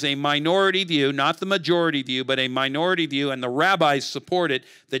 and there is a minority view, not the majority view, but a minority view, and the rabbis support it,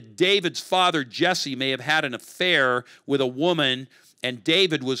 that David's father, Jesse, may have had an affair with a woman, and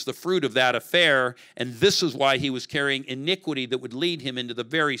David was the fruit of that affair, and this is why he was carrying iniquity that would lead him into the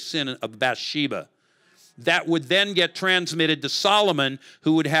very sin of Bathsheba. That would then get transmitted to Solomon,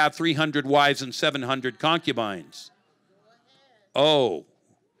 who would have 300 wives and 700 concubines. Oh,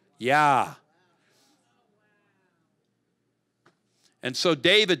 yeah. And so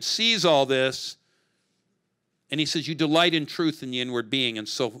David sees all this, and he says, you delight in truth in the inward being. And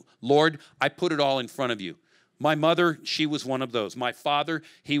so, Lord, I put it all in front of you. My mother, she was one of those. My father,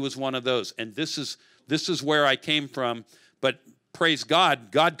 he was one of those. And this is where I came from. But praise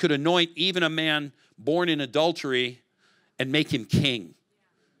God, God could anoint even a man born in adultery and make him king.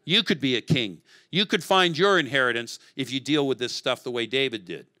 You could be a king. You could find your inheritance if you deal with this stuff the way David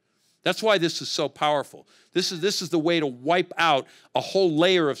did. That's why this is so powerful. This is the way to wipe out a whole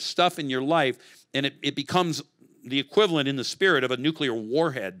layer of stuff in your life, and it becomes the equivalent in the spirit of a nuclear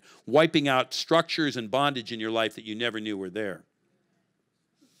warhead, wiping out structures and bondage in your life that you never knew were there.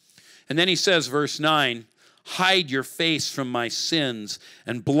 And then he says, verse 9, hide your face from my sins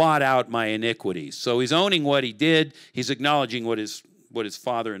and blot out my iniquities. So he's owning what he did. He's acknowledging what his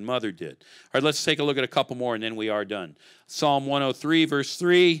father and mother did. All right, let's take a look at a couple more, and then we are done. Psalm 103, verse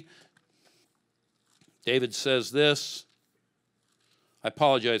 3. David says this. I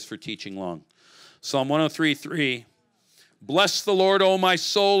apologize for teaching long. Psalm 103, 3. Bless the Lord, O my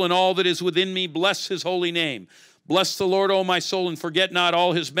soul, and all that is within me. Bless his holy name. Bless the Lord, O my soul, and forget not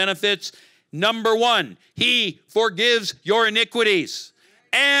all his benefits. Number 1, he forgives your iniquities,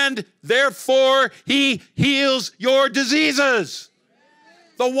 and therefore he heals your diseases.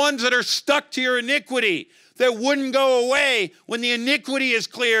 The ones that are stuck to your iniquity, that wouldn't go away. When the iniquity is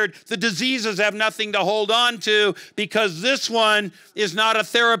cleared, the diseases have nothing to hold on to, because this one is not a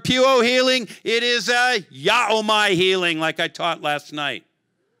therapeuo healing. It is a yaomai healing, like I taught last night.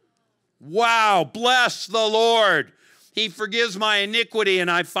 Wow, bless the Lord. He forgives my iniquity,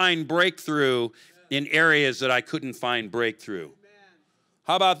 and I find breakthrough in areas that I couldn't find breakthrough.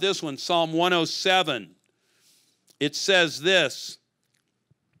 How about this one? Psalm 107. It says this,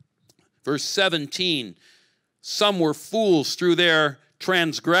 verse 17, some were fools through their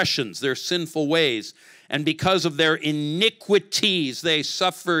transgressions, their sinful ways, and because of their iniquities they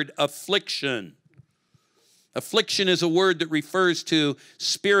suffered affliction. Affliction is a word that refers to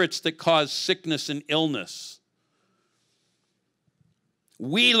spirits that cause sickness and illness.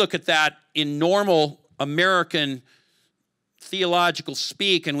 We look at that in normal American theological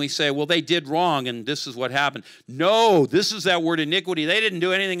speak, and we say, well, they did wrong, and this is what happened. No, this is that word iniquity. They didn't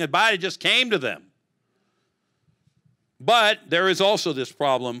do anything about it. It just came to them. But there is also this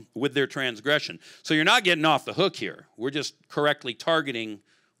problem with their transgression. So you're not getting off the hook here. We're just correctly targeting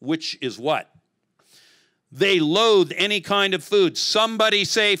which is what. They loathe any kind of food. Somebody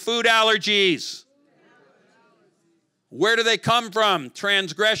say food allergies. Where do they come from?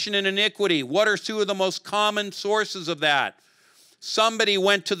 Transgression and iniquity. What are two of the most common sources of that? Somebody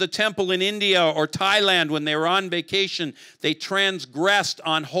went to the temple in India or Thailand when they were on vacation. They transgressed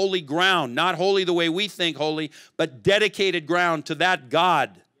on holy ground. Not holy the way we think holy, but dedicated ground to that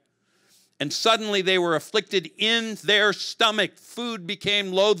God. And suddenly they were afflicted in their stomach. Food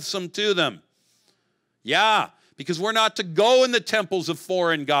became loathsome to them. Yeah, because we're not to go in the temples of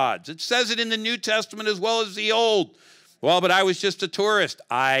foreign gods. It says it in the New Testament as well as the Old. Well, but I was just a tourist.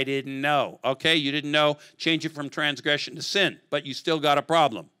 I didn't know. Okay, you didn't know. Change it from transgression to sin, but you still got a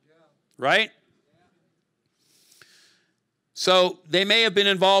problem, right? So they may have been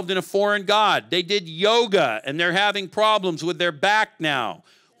involved in a foreign god. They did yoga, and they're having problems with their back now.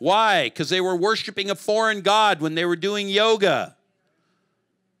 Why? Because they were worshiping a foreign god when they were doing yoga.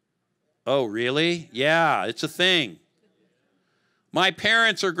 Oh, really? Yeah, it's a thing. My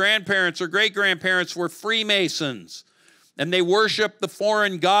parents or grandparents or great-grandparents were Freemasons, and they worshiped the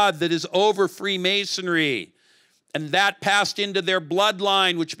foreign god that is over Freemasonry. And that passed into their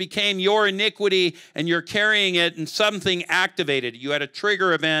bloodline, which became your iniquity, and you're carrying it, and something activated. You had a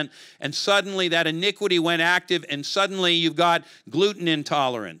trigger event, and suddenly that iniquity went active, and suddenly you've got gluten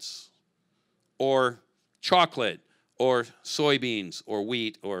intolerance, or chocolate, or soybeans, or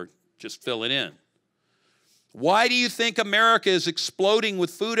wheat, or just fill it in. Why do you think America is exploding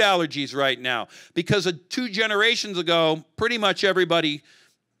with food allergies right now? Because 2 generations ago, pretty much everybody,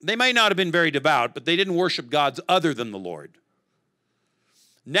 they may not have been very devout, but they didn't worship gods other than the Lord.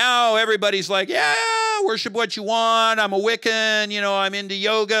 Now everybody's like, yeah, worship what you want. I'm a Wiccan, I'm into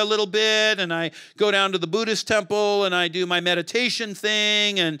yoga a little bit, and I go down to the Buddhist temple, and I do my meditation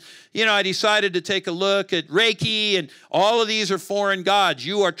thing, and, I decided to take a look at Reiki, and all of these are foreign gods.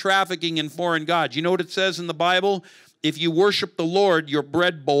 You are trafficking in foreign gods. You know what it says in the Bible? If you worship the Lord, your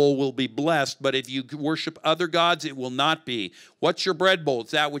bread bowl will be blessed, but if you worship other gods, it will not be. What's your bread bowl?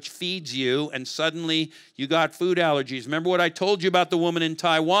 It's that which feeds you, and suddenly you got food allergies. Remember what I told you about the woman in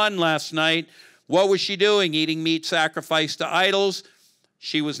Taiwan last night? What was she doing? Eating meat sacrificed to idols?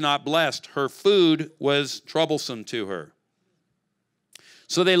 She was not blessed. Her food was troublesome to her.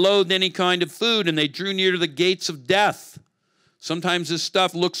 So they loathed any kind of food, and they drew near to the gates of death. Sometimes this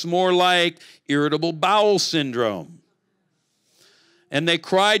stuff looks more like irritable bowel syndrome. And they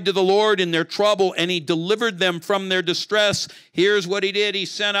cried to the Lord in their trouble, and he delivered them from their distress. Here's what he did. He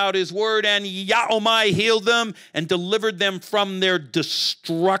sent out his word, and Yaomai healed them and delivered them from their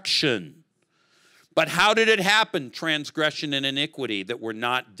destruction. But how did it happen? Transgression and iniquity that were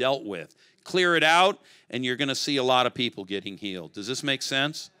not dealt with. Clear it out, and you're going to see a lot of people getting healed. Does this make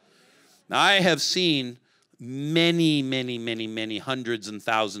sense? Now, I have seen many hundreds and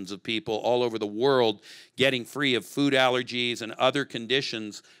thousands of people all over the world getting free of food allergies and other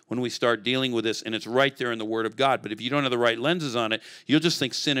conditions when we start dealing with this, and it's right there in the Word of God. But if you don't have the right lenses on it, you'll just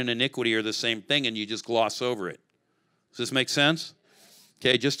think sin and iniquity are the same thing, and you just gloss over it. Does this make sense?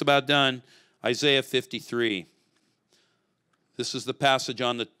 Okay, just about done. Isaiah 53. This is the passage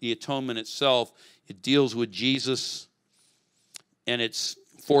on the atonement itself. It deals with Jesus, and it's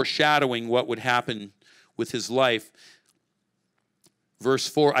foreshadowing what would happen with his life. Verse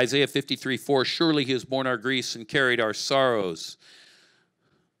 4, Isaiah 53:4, surely he has borne our griefs and carried our sorrows.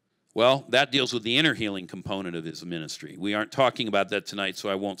 Well, that deals with the inner healing component of his ministry. We aren't talking about that tonight, so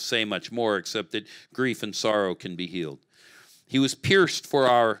I won't say much more except that grief and sorrow can be healed. He was pierced for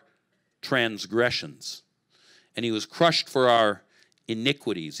our transgressions, and he was crushed for our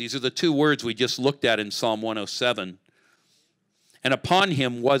iniquities. These are the two words we just looked at in Psalm 107. And upon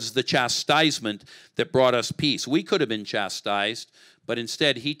him was the chastisement that brought us peace. We could have been chastised, but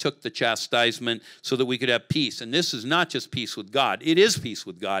instead he took the chastisement so that we could have peace. And this is not just peace with God. It is peace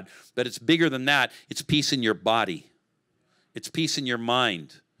with God, but it's bigger than that. It's peace in your body. It's peace in your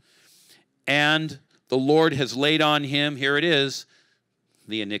mind. And the Lord has laid on him, here it is,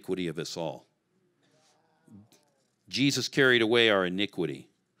 the iniquity of us all. Jesus carried away our iniquity.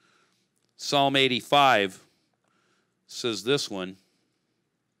 Psalm 85 says this one.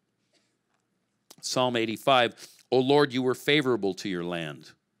 Psalm 85, O Lord, you were favorable to your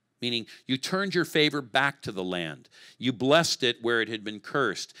land, meaning you turned your favor back to the land. You blessed it where it had been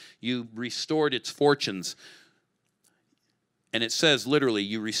cursed. You restored its fortunes. And it says literally,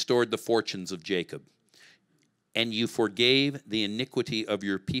 you restored the fortunes of Jacob. And you forgave the iniquity of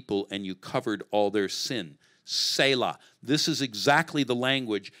your people, and you covered all their sin. Selah. This is exactly the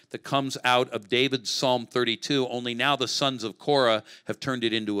language that comes out of David's Psalm 32, only now the sons of Korah have turned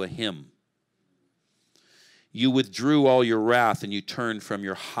it into a hymn. You withdrew all your wrath, and you turned from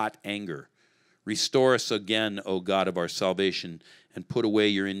your hot anger. Restore us again, O God of our salvation, and put away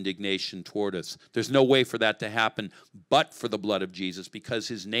your indignation toward us. There's no way for that to happen but for the blood of Jesus, because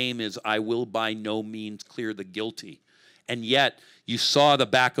his name is, I will by no means clear the guilty. And yet, you saw the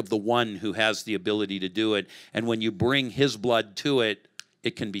back of the one who has the ability to do it. And when you bring his blood to it,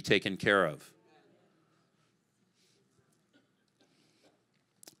 it can be taken care of.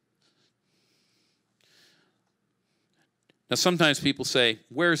 Now, sometimes people say,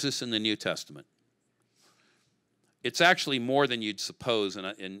 where is this in the New Testament? It's actually more than you'd suppose,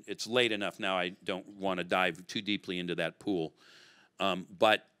 and it's late enough now I don't want to dive too deeply into that pool.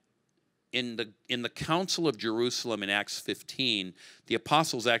 But in the Council of Jerusalem in Acts 15, the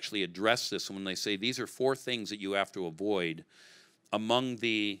apostles actually address this when they say these are 4 things that you have to avoid among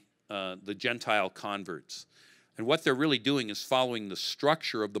the Gentile converts. And what they're really doing is following the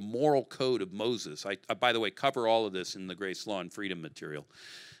structure of the moral code of Moses. I by the way, cover all of this in the Grace, Law, and Freedom material.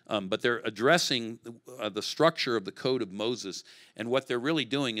 But they're addressing the structure of the code of Moses. And what they're really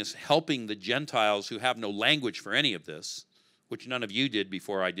doing is helping the Gentiles who have no language for any of this, which none of you did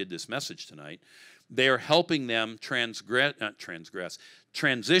before I did this message tonight. They are helping them transition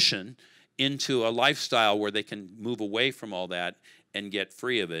into a lifestyle where they can move away from all that and get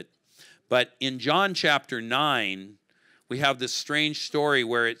free of it. But in John chapter 9, we have this strange story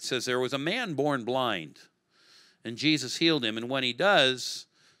where it says there was a man born blind, and Jesus healed him. And when he does,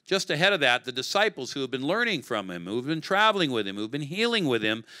 just ahead of that, the disciples who have been learning from him, who have been traveling with him, who have been healing with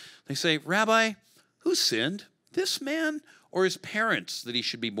him, they say, Rabbi, who sinned, this man or his parents, that he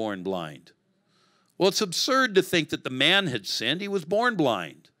should be born blind? Well, it's absurd to think that the man had sinned. He was born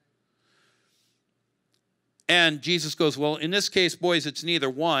blind. And Jesus goes, well, in this case, boys, it's neither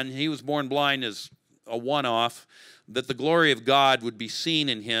one. He was born blind as a one-off, that the glory of God would be seen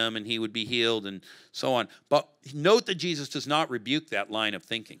in him and he would be healed and so on. But note that Jesus does not rebuke that line of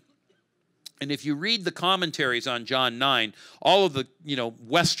thinking. And if you read the commentaries on John 9, all of the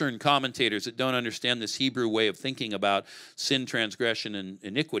Western commentators that don't understand this Hebrew way of thinking about sin, transgression, and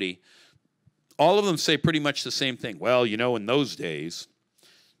iniquity, all of them say pretty much the same thing. Well, in those days,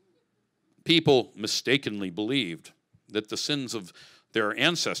 people mistakenly believed that the sins of their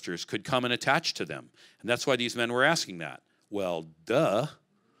ancestors could come and attach to them. And that's why these men were asking that. Well, duh.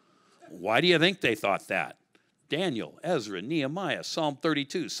 Why do you think they thought that? Daniel, Ezra, Nehemiah, Psalm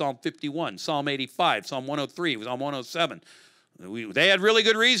 32, Psalm 51, Psalm 85, Psalm 103, Psalm 107. They had really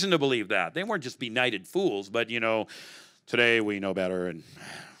good reason to believe that. They weren't just benighted fools, but, today we know better and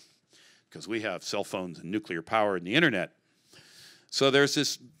because we have cell phones and nuclear power and the internet. So there's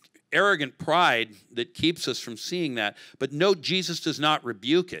this arrogant pride that keeps us from seeing that. But note, Jesus does not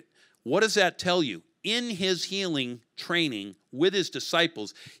rebuke it. What does that tell you? In his healing training with his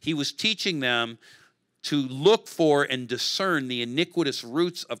disciples, he was teaching them to look for and discern the iniquitous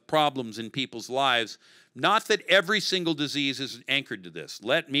roots of problems in people's lives. Not that every single disease is anchored to this.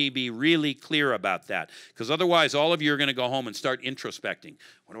 Let me be really clear about that, because otherwise all of you are going to go home and start introspecting.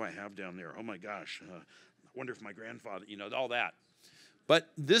 What do I have down there? Oh my gosh, I wonder if my grandfather, all that.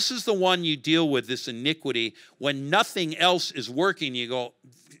 But this is the one you deal with, this iniquity, when nothing else is working. You go,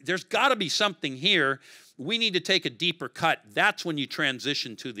 there's got to be something here. We need to take a deeper cut. That's when you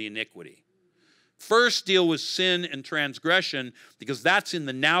transition to the iniquity. First, deal with sin and transgression, because that's in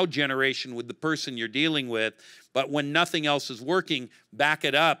the now generation with the person you're dealing with. But when nothing else is working, back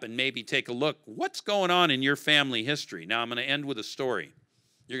it up and maybe take a look. What's going on in your family history? Now, I'm going to end with a story.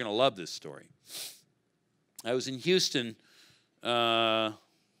 You're going to love this story. I was in Houston 2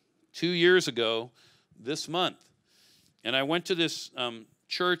 years ago this month, And I went to this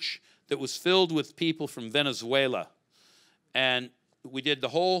church that was filled with people from Venezuela. And we did the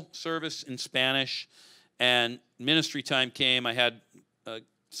whole service in Spanish, and ministry time came. I had a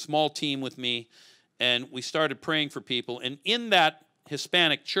small team with me, and we started praying for people. And in that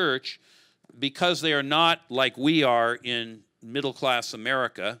Hispanic church, because they are not like we are in middle-class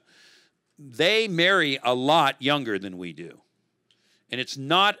America, they marry a lot younger than we do. And it's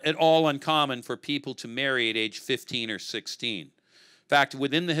not at all uncommon for people to marry at age 15 or 16. In fact,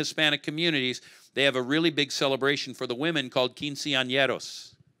 within the Hispanic communities, they have a really big celebration for the women called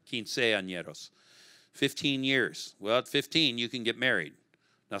quinceañeros. 15 years. Well, at 15, you can get married.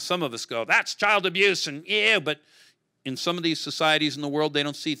 Now, some of us go, that's child abuse, and yeah, but in some of these societies in the world, they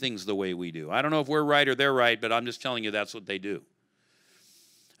don't see things the way we do. I don't know if we're right or they're right, but I'm just telling you that's what they do.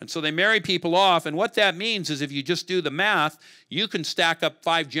 And so they marry people off, and what that means is if you just do the math, you can stack up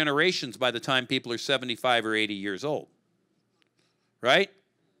 5 generations by the time people are 75 or 80 years old. Right?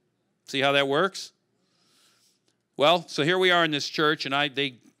 See how that works? Well, so here we are in this church, and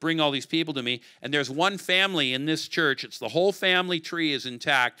they bring all these people to me, and there's one family in this church. It's the whole family tree is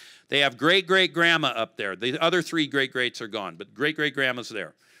intact. They have great-great-grandma up there. The other 3 great-greats are gone, but great-great-grandma's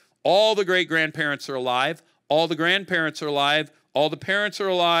there. All the great-grandparents are alive. All the grandparents are alive. All the parents are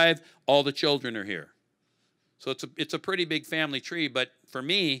alive. All the children are here. So it's a pretty big family tree, but for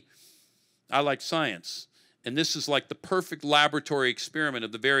me, I like science. And this is like the perfect laboratory experiment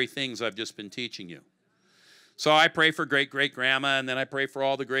of the very things I've just been teaching you. So I pray for great-great-grandma, and then I pray for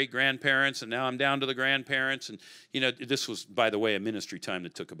all the great-grandparents, and now I'm down to the grandparents. And, this was, by the way, a ministry time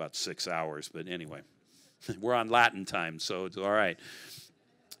that took about 6 hours. But anyway, we're on Latin time, so it's all right.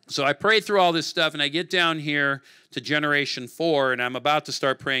 So I pray through all this stuff, and I get down here to Generation 4, and I'm about to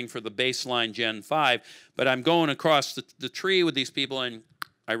start praying for the baseline Gen 5, but I'm going across the tree with these people, and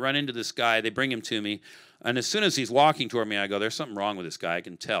I run into this guy. They bring him to me, and as soon as he's walking toward me, I go, there's something wrong with this guy. I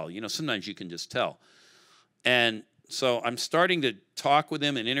can tell. Sometimes you can just tell. And so I'm starting to talk with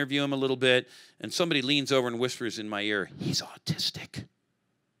him and interview him a little bit, and somebody leans over and whispers in my ear, he's autistic.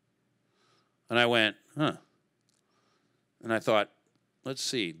 And I went, huh. And I thought, let's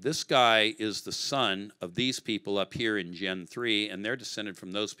see, this guy is the son of these people up here in Gen 3, and they're descended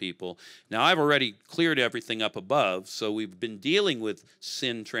from those people. Now, I've already cleared everything up above, so we've been dealing with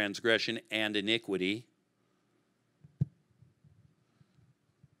sin, transgression, and iniquity.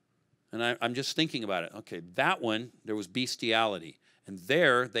 And I'm just thinking about it. Okay, that one, there was bestiality. And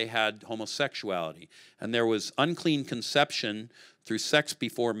there, they had homosexuality. And there was unclean conception through sex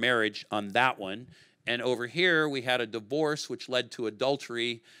before marriage on that one. And over here, we had a divorce, which led to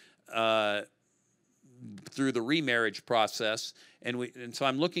adultery through the remarriage process. And so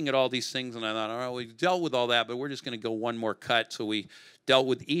I'm looking at all these things, and I thought, all right, we dealt with all that, but we're just going to go one more cut. So we dealt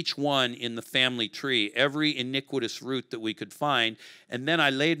with each one in the family tree, every iniquitous root that we could find. And then I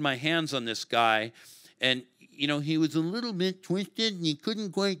laid my hands on this guy, and he was a little bit twisted, and he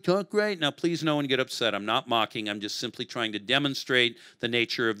couldn't quite talk right. Now, please no one get upset. I'm not mocking. I'm just simply trying to demonstrate the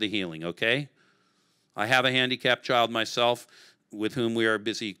nature of the healing, okay? I have a handicapped child myself with whom we are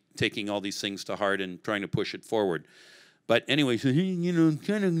busy taking all these things to heart and trying to push it forward. But anyway, so he,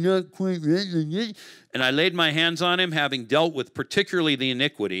 kind of not quite right. And I laid my hands on him, having dealt with particularly the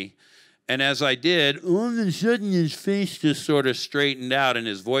iniquity. And as I did, all of a sudden his face just sort of straightened out and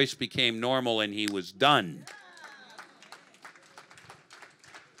his voice became normal and he was done.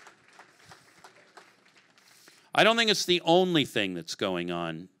 I don't think it's the only thing that's going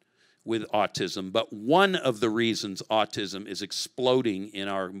on with autism, but one of the reasons autism is exploding in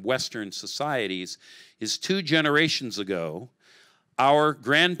our Western societies is 2 generations ago, our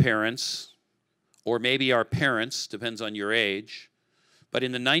grandparents, or maybe our parents, depends on your age, but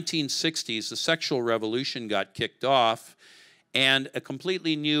in the 1960s, the sexual revolution got kicked off, and a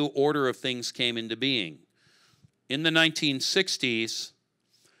completely new order of things came into being. In the 1960s,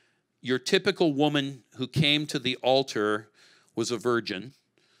 your typical woman who came to the altar was a virgin.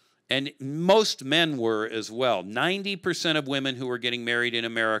 And most men were as well. 90% of women who were getting married in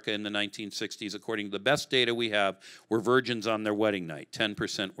America in the 1960s, according to the best data we have, were virgins on their wedding night.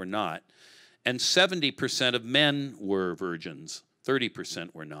 10% were not. And 70% of men were virgins.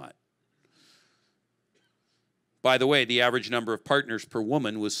 30% were not. By the way, the average number of partners per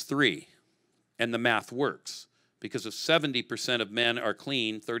woman was 3. And the math works. Because if 70% of men are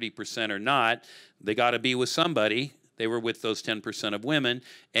clean, 30% are not, they got to be with somebody. They were with those 10% of women,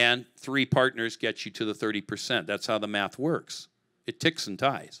 and 3 partners get you to the 30%. That's how the math works. It ticks and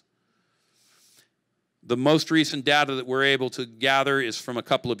ties. The most recent data that we're able to gather is from a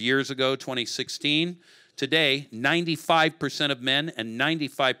couple of years ago, 2016. Today, 95% of men and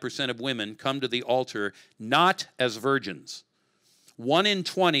 95% of women come to the altar not as virgins. 1 in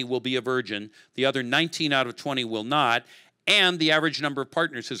 20 will be a virgin. The other 19 out of 20 will not. And the average number of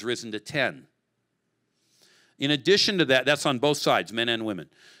partners has risen to 10. In addition to that, that's on both sides, men and women.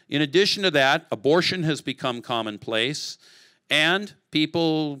 In addition to that, abortion has become commonplace, and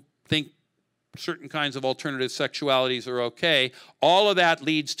people think certain kinds of alternative sexualities are okay. All of that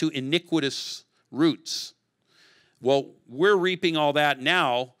leads to iniquitous roots. Well, we're reaping all that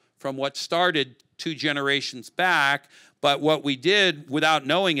now from what started 2 generations back, but what we did without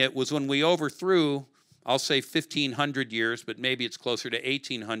knowing it was when we overthrew, I'll say 1,500 years, but maybe it's closer to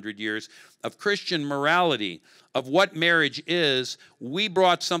 1,800 years, of Christian morality, of what marriage is, we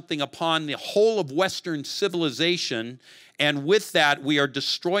brought something upon the whole of Western civilization, and with that, we are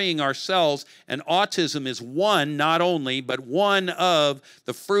destroying ourselves, and autism is one, not only, but one of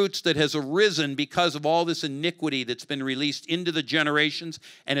the fruits that has arisen because of all this iniquity that's been released into the generations,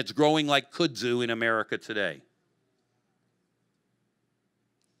 and it's growing like kudzu in America today.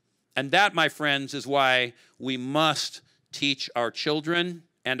 And that, my friends, is why we must teach our children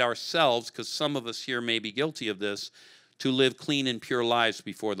and ourselves, because some of us here may be guilty of this, to live clean and pure lives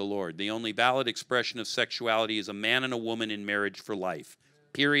before the Lord. The only valid expression of sexuality is a man and a woman in marriage for life.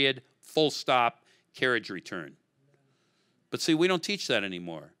 Period. Full stop. Carriage return. But see, we don't teach that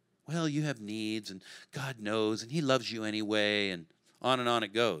anymore. Well, you have needs, and God knows, and He loves you anyway, and on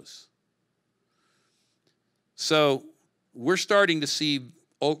it goes. So we're starting to see,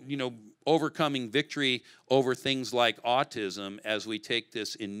 overcoming victory over things like autism as we take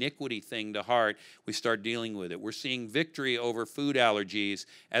this iniquity thing to heart. We start dealing with it. We're seeing victory over food allergies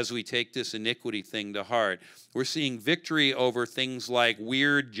as we take this iniquity thing to heart. We're seeing victory over things like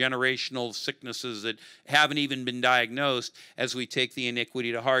weird generational sicknesses that haven't even been diagnosed as we take the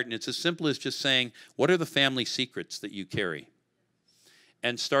iniquity to heart. And it's as simple as just saying, what are the family secrets that you carry?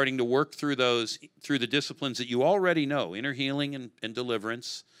 And starting to work through those, through the disciplines that you already know, inner healing and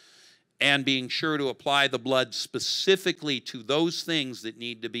deliverance, and being sure to apply the blood specifically to those things that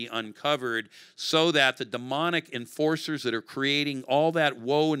need to be uncovered so that the demonic enforcers that are creating all that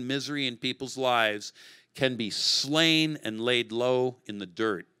woe and misery in people's lives can be slain and laid low in the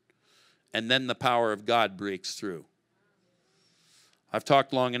dirt. And then the power of God breaks through. I've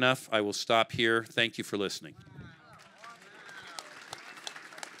talked long enough. I will stop here. Thank you for listening.